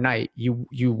 pounds overnight. You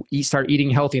start eating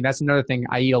healthy. And that's another thing.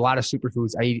 I eat a lot of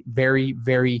superfoods. I eat very,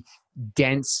 very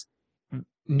dense,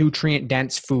 nutrient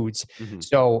dense foods.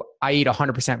 So I eat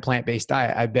 100% plant-based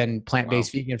diet. I've been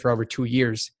plant-based vegan for over 2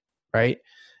 years. Right.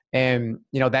 And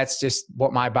you know, that's just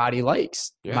what my body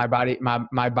likes. My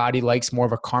body likes more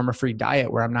of a karma-free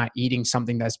diet where I'm not eating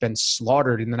something that's been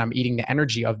slaughtered, and then I'm eating the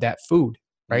energy of that food.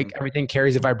 Right. Everything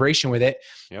carries a vibration with it.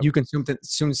 You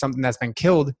consume something that's been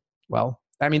killed. Well,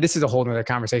 I mean, this is a whole nother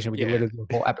conversation we could literally do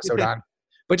a whole episode on,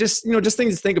 but just, you know, just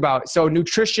things to think about. So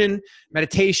nutrition,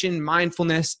 meditation,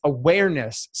 mindfulness,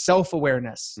 awareness,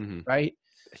 self-awareness, right?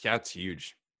 Yeah, it's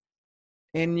huge.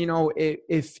 And, you know,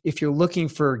 if you're looking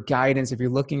for guidance, if you're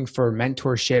looking for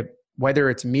mentorship, whether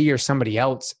it's me or somebody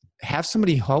else, have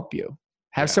somebody help you,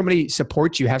 have somebody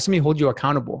support you, have somebody hold you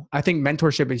accountable. I think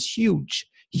mentorship is huge,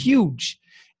 huge.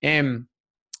 And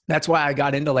that's why I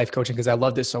got into life coaching, because I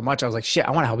loved it so much. I was like, shit,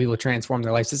 I want to help people transform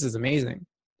their lives. This is amazing.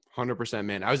 100%,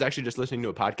 man. I was actually just listening to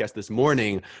a podcast this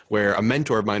morning where a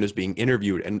mentor of mine was being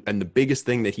interviewed. And the biggest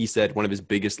thing that he said, one of his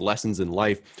biggest lessons in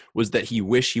life, was that he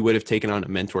wished he would have taken on a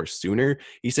mentor sooner.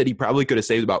 He said he probably could have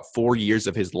saved about 4 years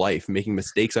of his life making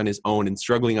mistakes on his own and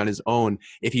struggling on his own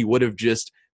if he would have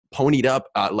just ponied up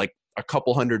like a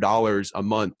couple $100s a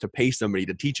month to pay somebody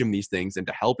to teach him these things and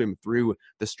to help him through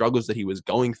the struggles that he was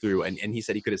going through. And he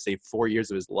said he could have saved 4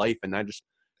 years of his life. And that just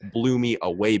blew me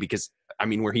away, because I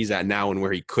mean, where he's at now and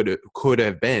where he could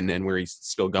have been and where he's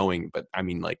still going. But I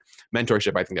mean, like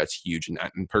mentorship, I think that's huge.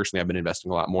 And personally, I've been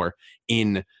investing a lot more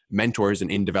in mentors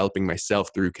and in developing myself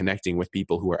through connecting with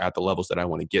people who are at the levels that I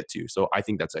want to get to. So I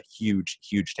think that's a huge,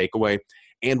 huge takeaway.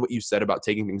 And what you said about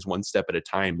taking things one step at a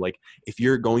time, like if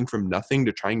you're going from nothing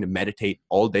to trying to meditate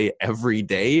all day, every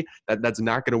day, that's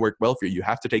not going to work well for you. You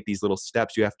have to take these little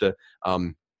steps. You have to,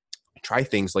 try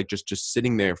things like just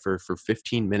sitting there for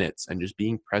 15 minutes and just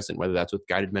being present, whether that's with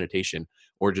guided meditation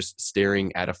or just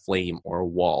staring at a flame or a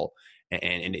wall.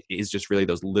 And it is just really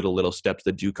those little steps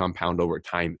that do compound over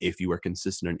time if you are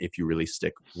consistent and if you really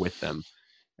stick with them.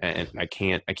 And I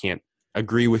can't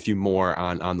agree with you more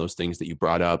on those things that you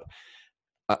brought up.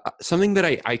 Something that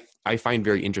I find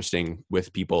very interesting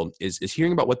with people is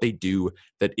hearing about what they do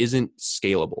that isn't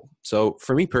scalable. So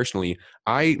for me personally,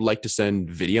 I like to send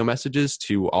video messages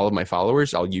to all of my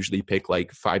followers. I'll usually pick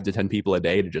like 5 to 10 people a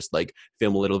day to just like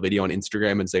film a little video on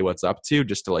Instagram and say what's up to,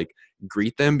 just to like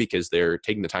greet them because they're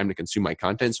taking the time to consume my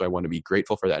content. So I want to be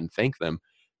grateful for that and thank them.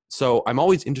 So I'm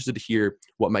always interested to hear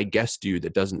what my guests do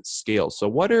that doesn't scale. So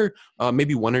what are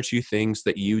maybe 1 or 2 things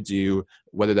that you do,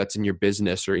 whether that's in your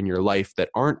business or in your life, that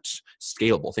aren't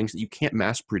scalable, things that you can't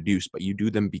mass produce, but you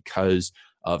do them because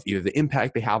of either the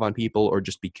impact they have on people or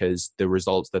just because the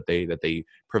results that they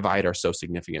provide are so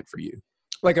significant for you?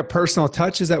 Like a personal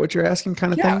touch? Is that what you're asking,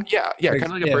 kind of thing? Yeah. Kind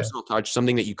of like a personal touch,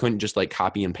 something that you couldn't just like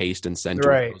copy and paste and send to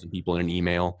 1,000 people in an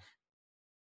email.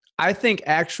 I think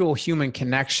actual human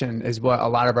connection is what a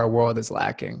lot of our world is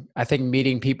lacking. I think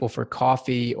meeting people for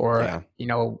coffee or, you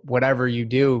know, whatever you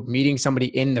do, meeting somebody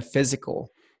in the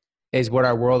physical is what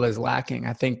our world is lacking.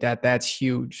 I think that's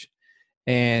huge.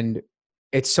 And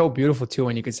it's so beautiful too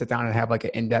when you can sit down and have like an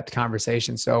in-depth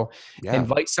conversation. So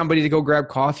invite somebody to go grab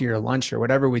coffee or lunch or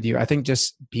whatever with you. I think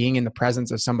just being in the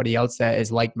presence of somebody else that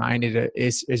is like-minded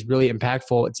is really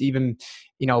impactful. It's even,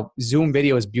 you know, Zoom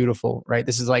video is beautiful, right?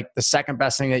 This is like the second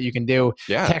best thing that you can do.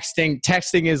 Yeah.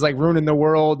 Texting is like ruining the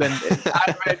world. And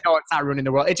no, it's not ruining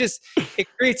the world. It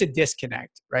creates a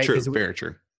disconnect, right? True, very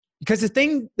true. Because the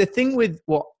thing with,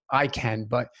 well, I can,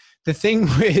 but the thing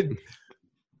with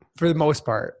for the most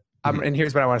part. And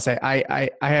here's what I want to say. I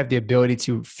have the ability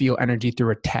to feel energy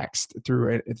through a text,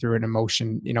 through an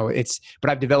emotion,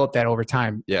 but I've developed that over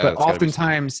time. Yeah, But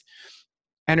oftentimes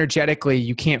energetically,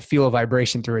 you can't feel a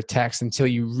vibration through a text until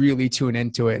you really tune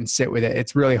into it and sit with it.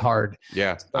 It's really hard.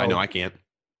 Yeah, so, I know I can't.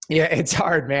 Yeah, it's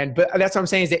hard, man. But that's what I'm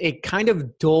saying is that it kind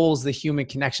of dulls the human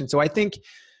connection. So I think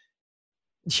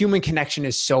human connection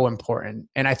is so important.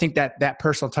 And I think that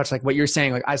personal touch, like what you're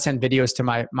saying, like I send videos to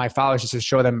my followers just to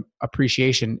show them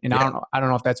appreciation. And I don't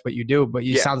know if that's what you do, but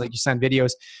you sound like you send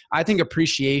videos. I think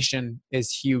appreciation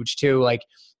is huge too. Like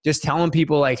just telling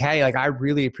people like, hey, like I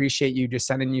really appreciate you just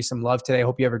sending you some love today. I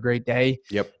hope you have a great day.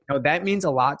 Yep. That means a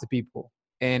lot to people.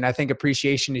 And I think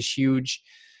appreciation is huge.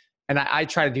 And I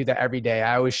try to do that every day.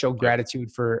 I always show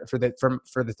gratitude for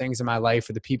the things in my life,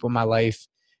 for the people in my life.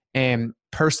 And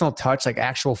personal touch, like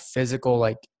actual physical,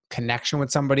 like connection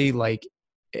with somebody, like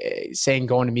saying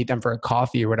going to meet them for a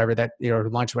coffee or whatever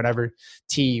lunch, whatever,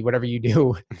 tea, whatever you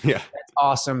do. Yeah. That's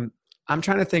awesome. I'm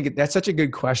trying to think, that's such a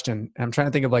good question. I'm trying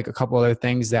to think of like a couple other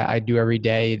things that I do every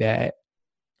day that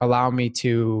allow me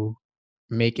to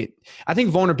make it. I think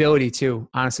vulnerability too,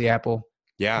 honestly, Apple.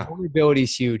 Yeah. Vulnerability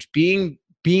is huge. Being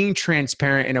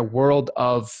transparent in a world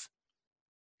of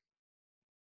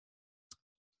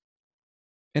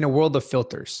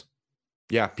filters.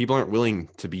 Yeah, people aren't willing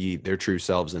to be their true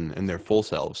selves and their full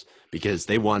selves because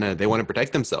they want to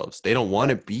protect themselves. They don't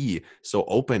want to be so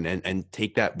open and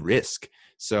take that risk.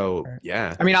 So,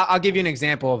 yeah. I mean, I'll give you an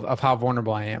example of how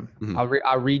vulnerable I am. Mm-hmm.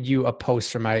 I'll read you a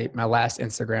post from my last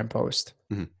Instagram post.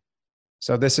 Mm-hmm.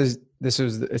 So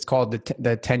it's called the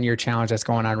 10-year challenge that's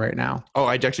going on right now. Oh,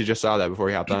 I actually just saw that before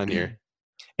we hopped on here.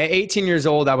 At 18 years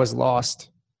old, I was lost.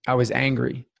 I was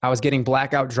angry. I was getting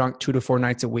blackout drunk 2 to 4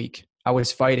 nights a week. I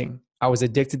was fighting. I was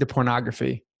addicted to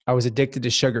pornography. I was addicted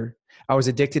to sugar. I was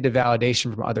addicted to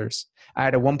validation from others. I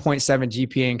had a 1.7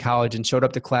 GPA in college and showed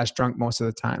up to class drunk most of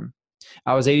the time.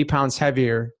 I was 80 pounds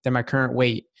heavier than my current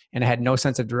weight, and I had no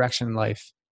sense of direction in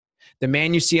life. The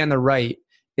man you see on the right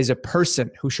is a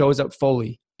person who shows up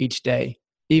fully each day,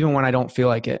 even when I don't feel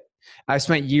like it. I've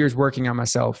spent years working on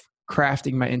myself,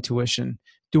 crafting my intuition,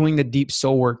 doing the deep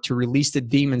soul work to release the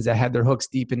demons that had their hooks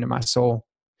deep into my soul.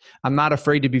 I'm not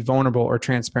afraid to be vulnerable or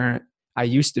transparent. I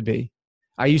used to be.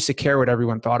 I used to care what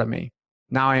everyone thought of me.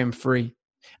 Now I am free.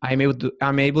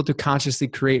 I'm able to consciously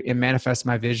create and manifest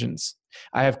my visions.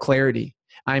 I have clarity.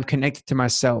 I am connected to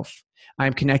myself. I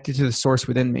am connected to the source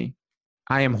within me.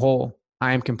 I am whole.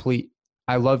 I am complete.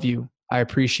 I love you. I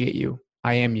appreciate you.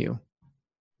 I am you.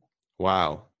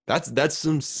 Wow. That's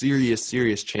some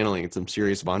serious channeling and some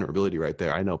serious vulnerability right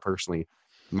there. I know personally,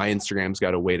 my Instagram's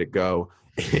got a way to go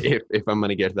if I'm going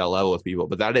to get to that level with people,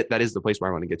 but that is the place where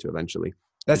I want to get to eventually.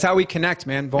 That's how we connect,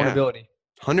 man. Vulnerability.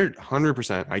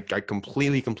 100%. I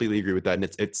completely agree with that. And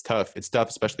it's tough. It's tough,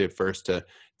 especially at first to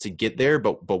get there.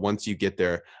 But once you get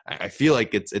there, I feel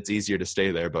like it's easier to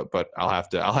stay there, but I'll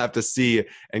have to see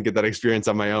and get that experience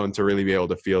on my own to really be able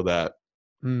to feel that.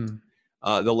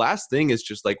 The last thing is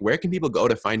just like, where can people go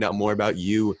to find out more about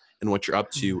you and what you're up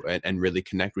to and really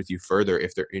connect with you further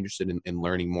if they're interested in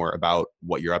learning more about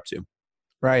what you're up to?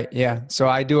 Right. Yeah. So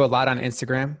I do a lot on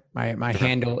Instagram. My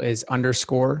handle is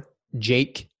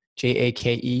 _Jake,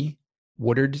 Jake,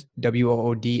 Woodard,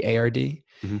 WOODARD.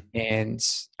 Mm-hmm. And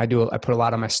I put a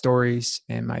lot on my stories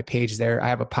and my page there. I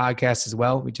have a podcast as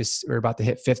well. We're about to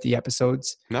hit 50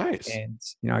 episodes. Nice. And,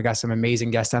 I got some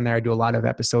amazing guests on there. I do a lot of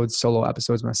solo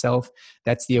episodes myself.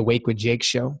 That's the Awake with Jake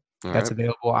show. That's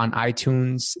available on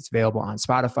iTunes. It's available on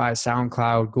Spotify,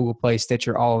 SoundCloud, Google Play,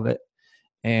 Stitcher, all of it.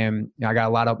 And I got a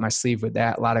lot up my sleeve with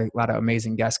that. A lot of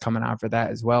amazing guests coming on for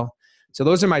that as well. So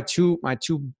those are my two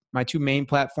main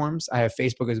platforms. I have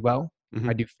Facebook as well. Mm-hmm.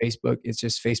 I do Facebook. It's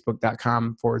just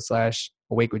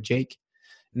facebook.com/Awake with Jake.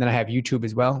 And then I have YouTube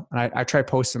as well. And I try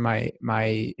posting my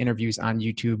interviews on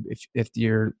YouTube. If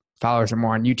your followers are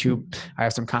more on YouTube, I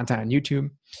have some content on YouTube.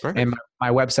 Perfect. And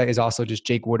my website is also just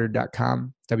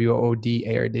jakewoodard.com,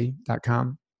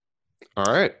 WOODARD.com.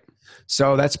 All right.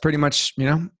 So that's pretty much,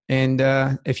 and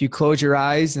if you close your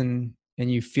eyes and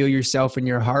you feel yourself in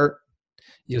your heart,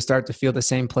 you'll start to feel the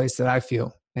same place that I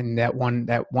feel, and that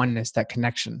oneness, that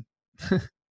connection.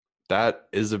 That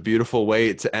is a beautiful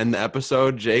way to end the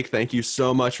episode. Jake, thank you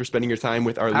so much for spending your time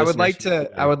with our listeners.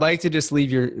 I would like to just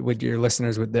leave your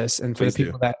listeners with this. And for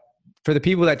the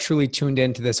people that truly tuned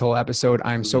into this whole episode,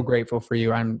 I'm so grateful for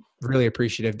you. I'm really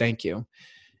appreciative. Thank you.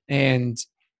 And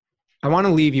I want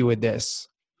to leave you with this.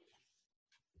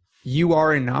 You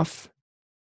are enough.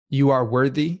 You are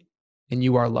worthy, and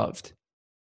you are loved.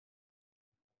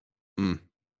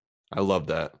 I love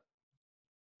that.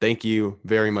 Thank you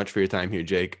very much for your time here,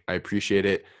 Jake. I appreciate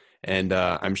it. And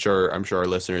I'm sure our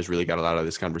listeners really got a lot out of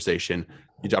this conversation.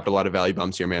 You dropped a lot of value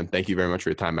bombs here, man. Thank you very much for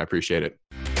your time. I appreciate it.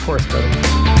 Of course, brother.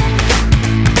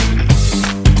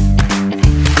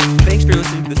 Thanks for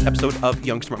listening to this episode of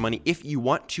Young Smart Money. If you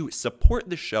want to support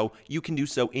the show, you can do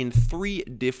so in 3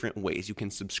 different ways. You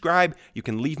can subscribe, you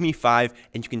can leave me 5,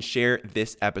 and you can share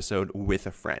this episode with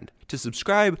a friend. To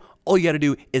subscribe, all you got to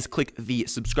do is click the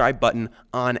subscribe button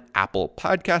on Apple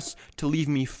Podcasts. To leave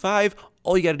me 5,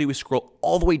 all you got to do is scroll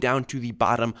all the way down to the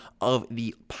bottom of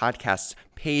the podcast's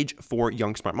page for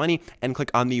Young Smart Money and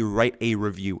click on the Write a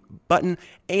Review button.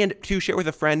 And to share with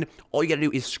a friend, all you got to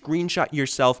do is screenshot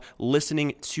yourself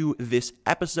listening to this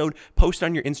episode, post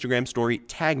on your Instagram story,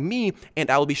 tag me, and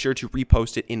I will be sure to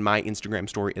repost it in my Instagram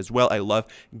story as well. I love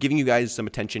giving you guys some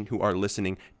attention who are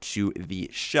listening to the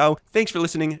show. Thanks for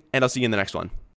listening, and I'll see you in the next one.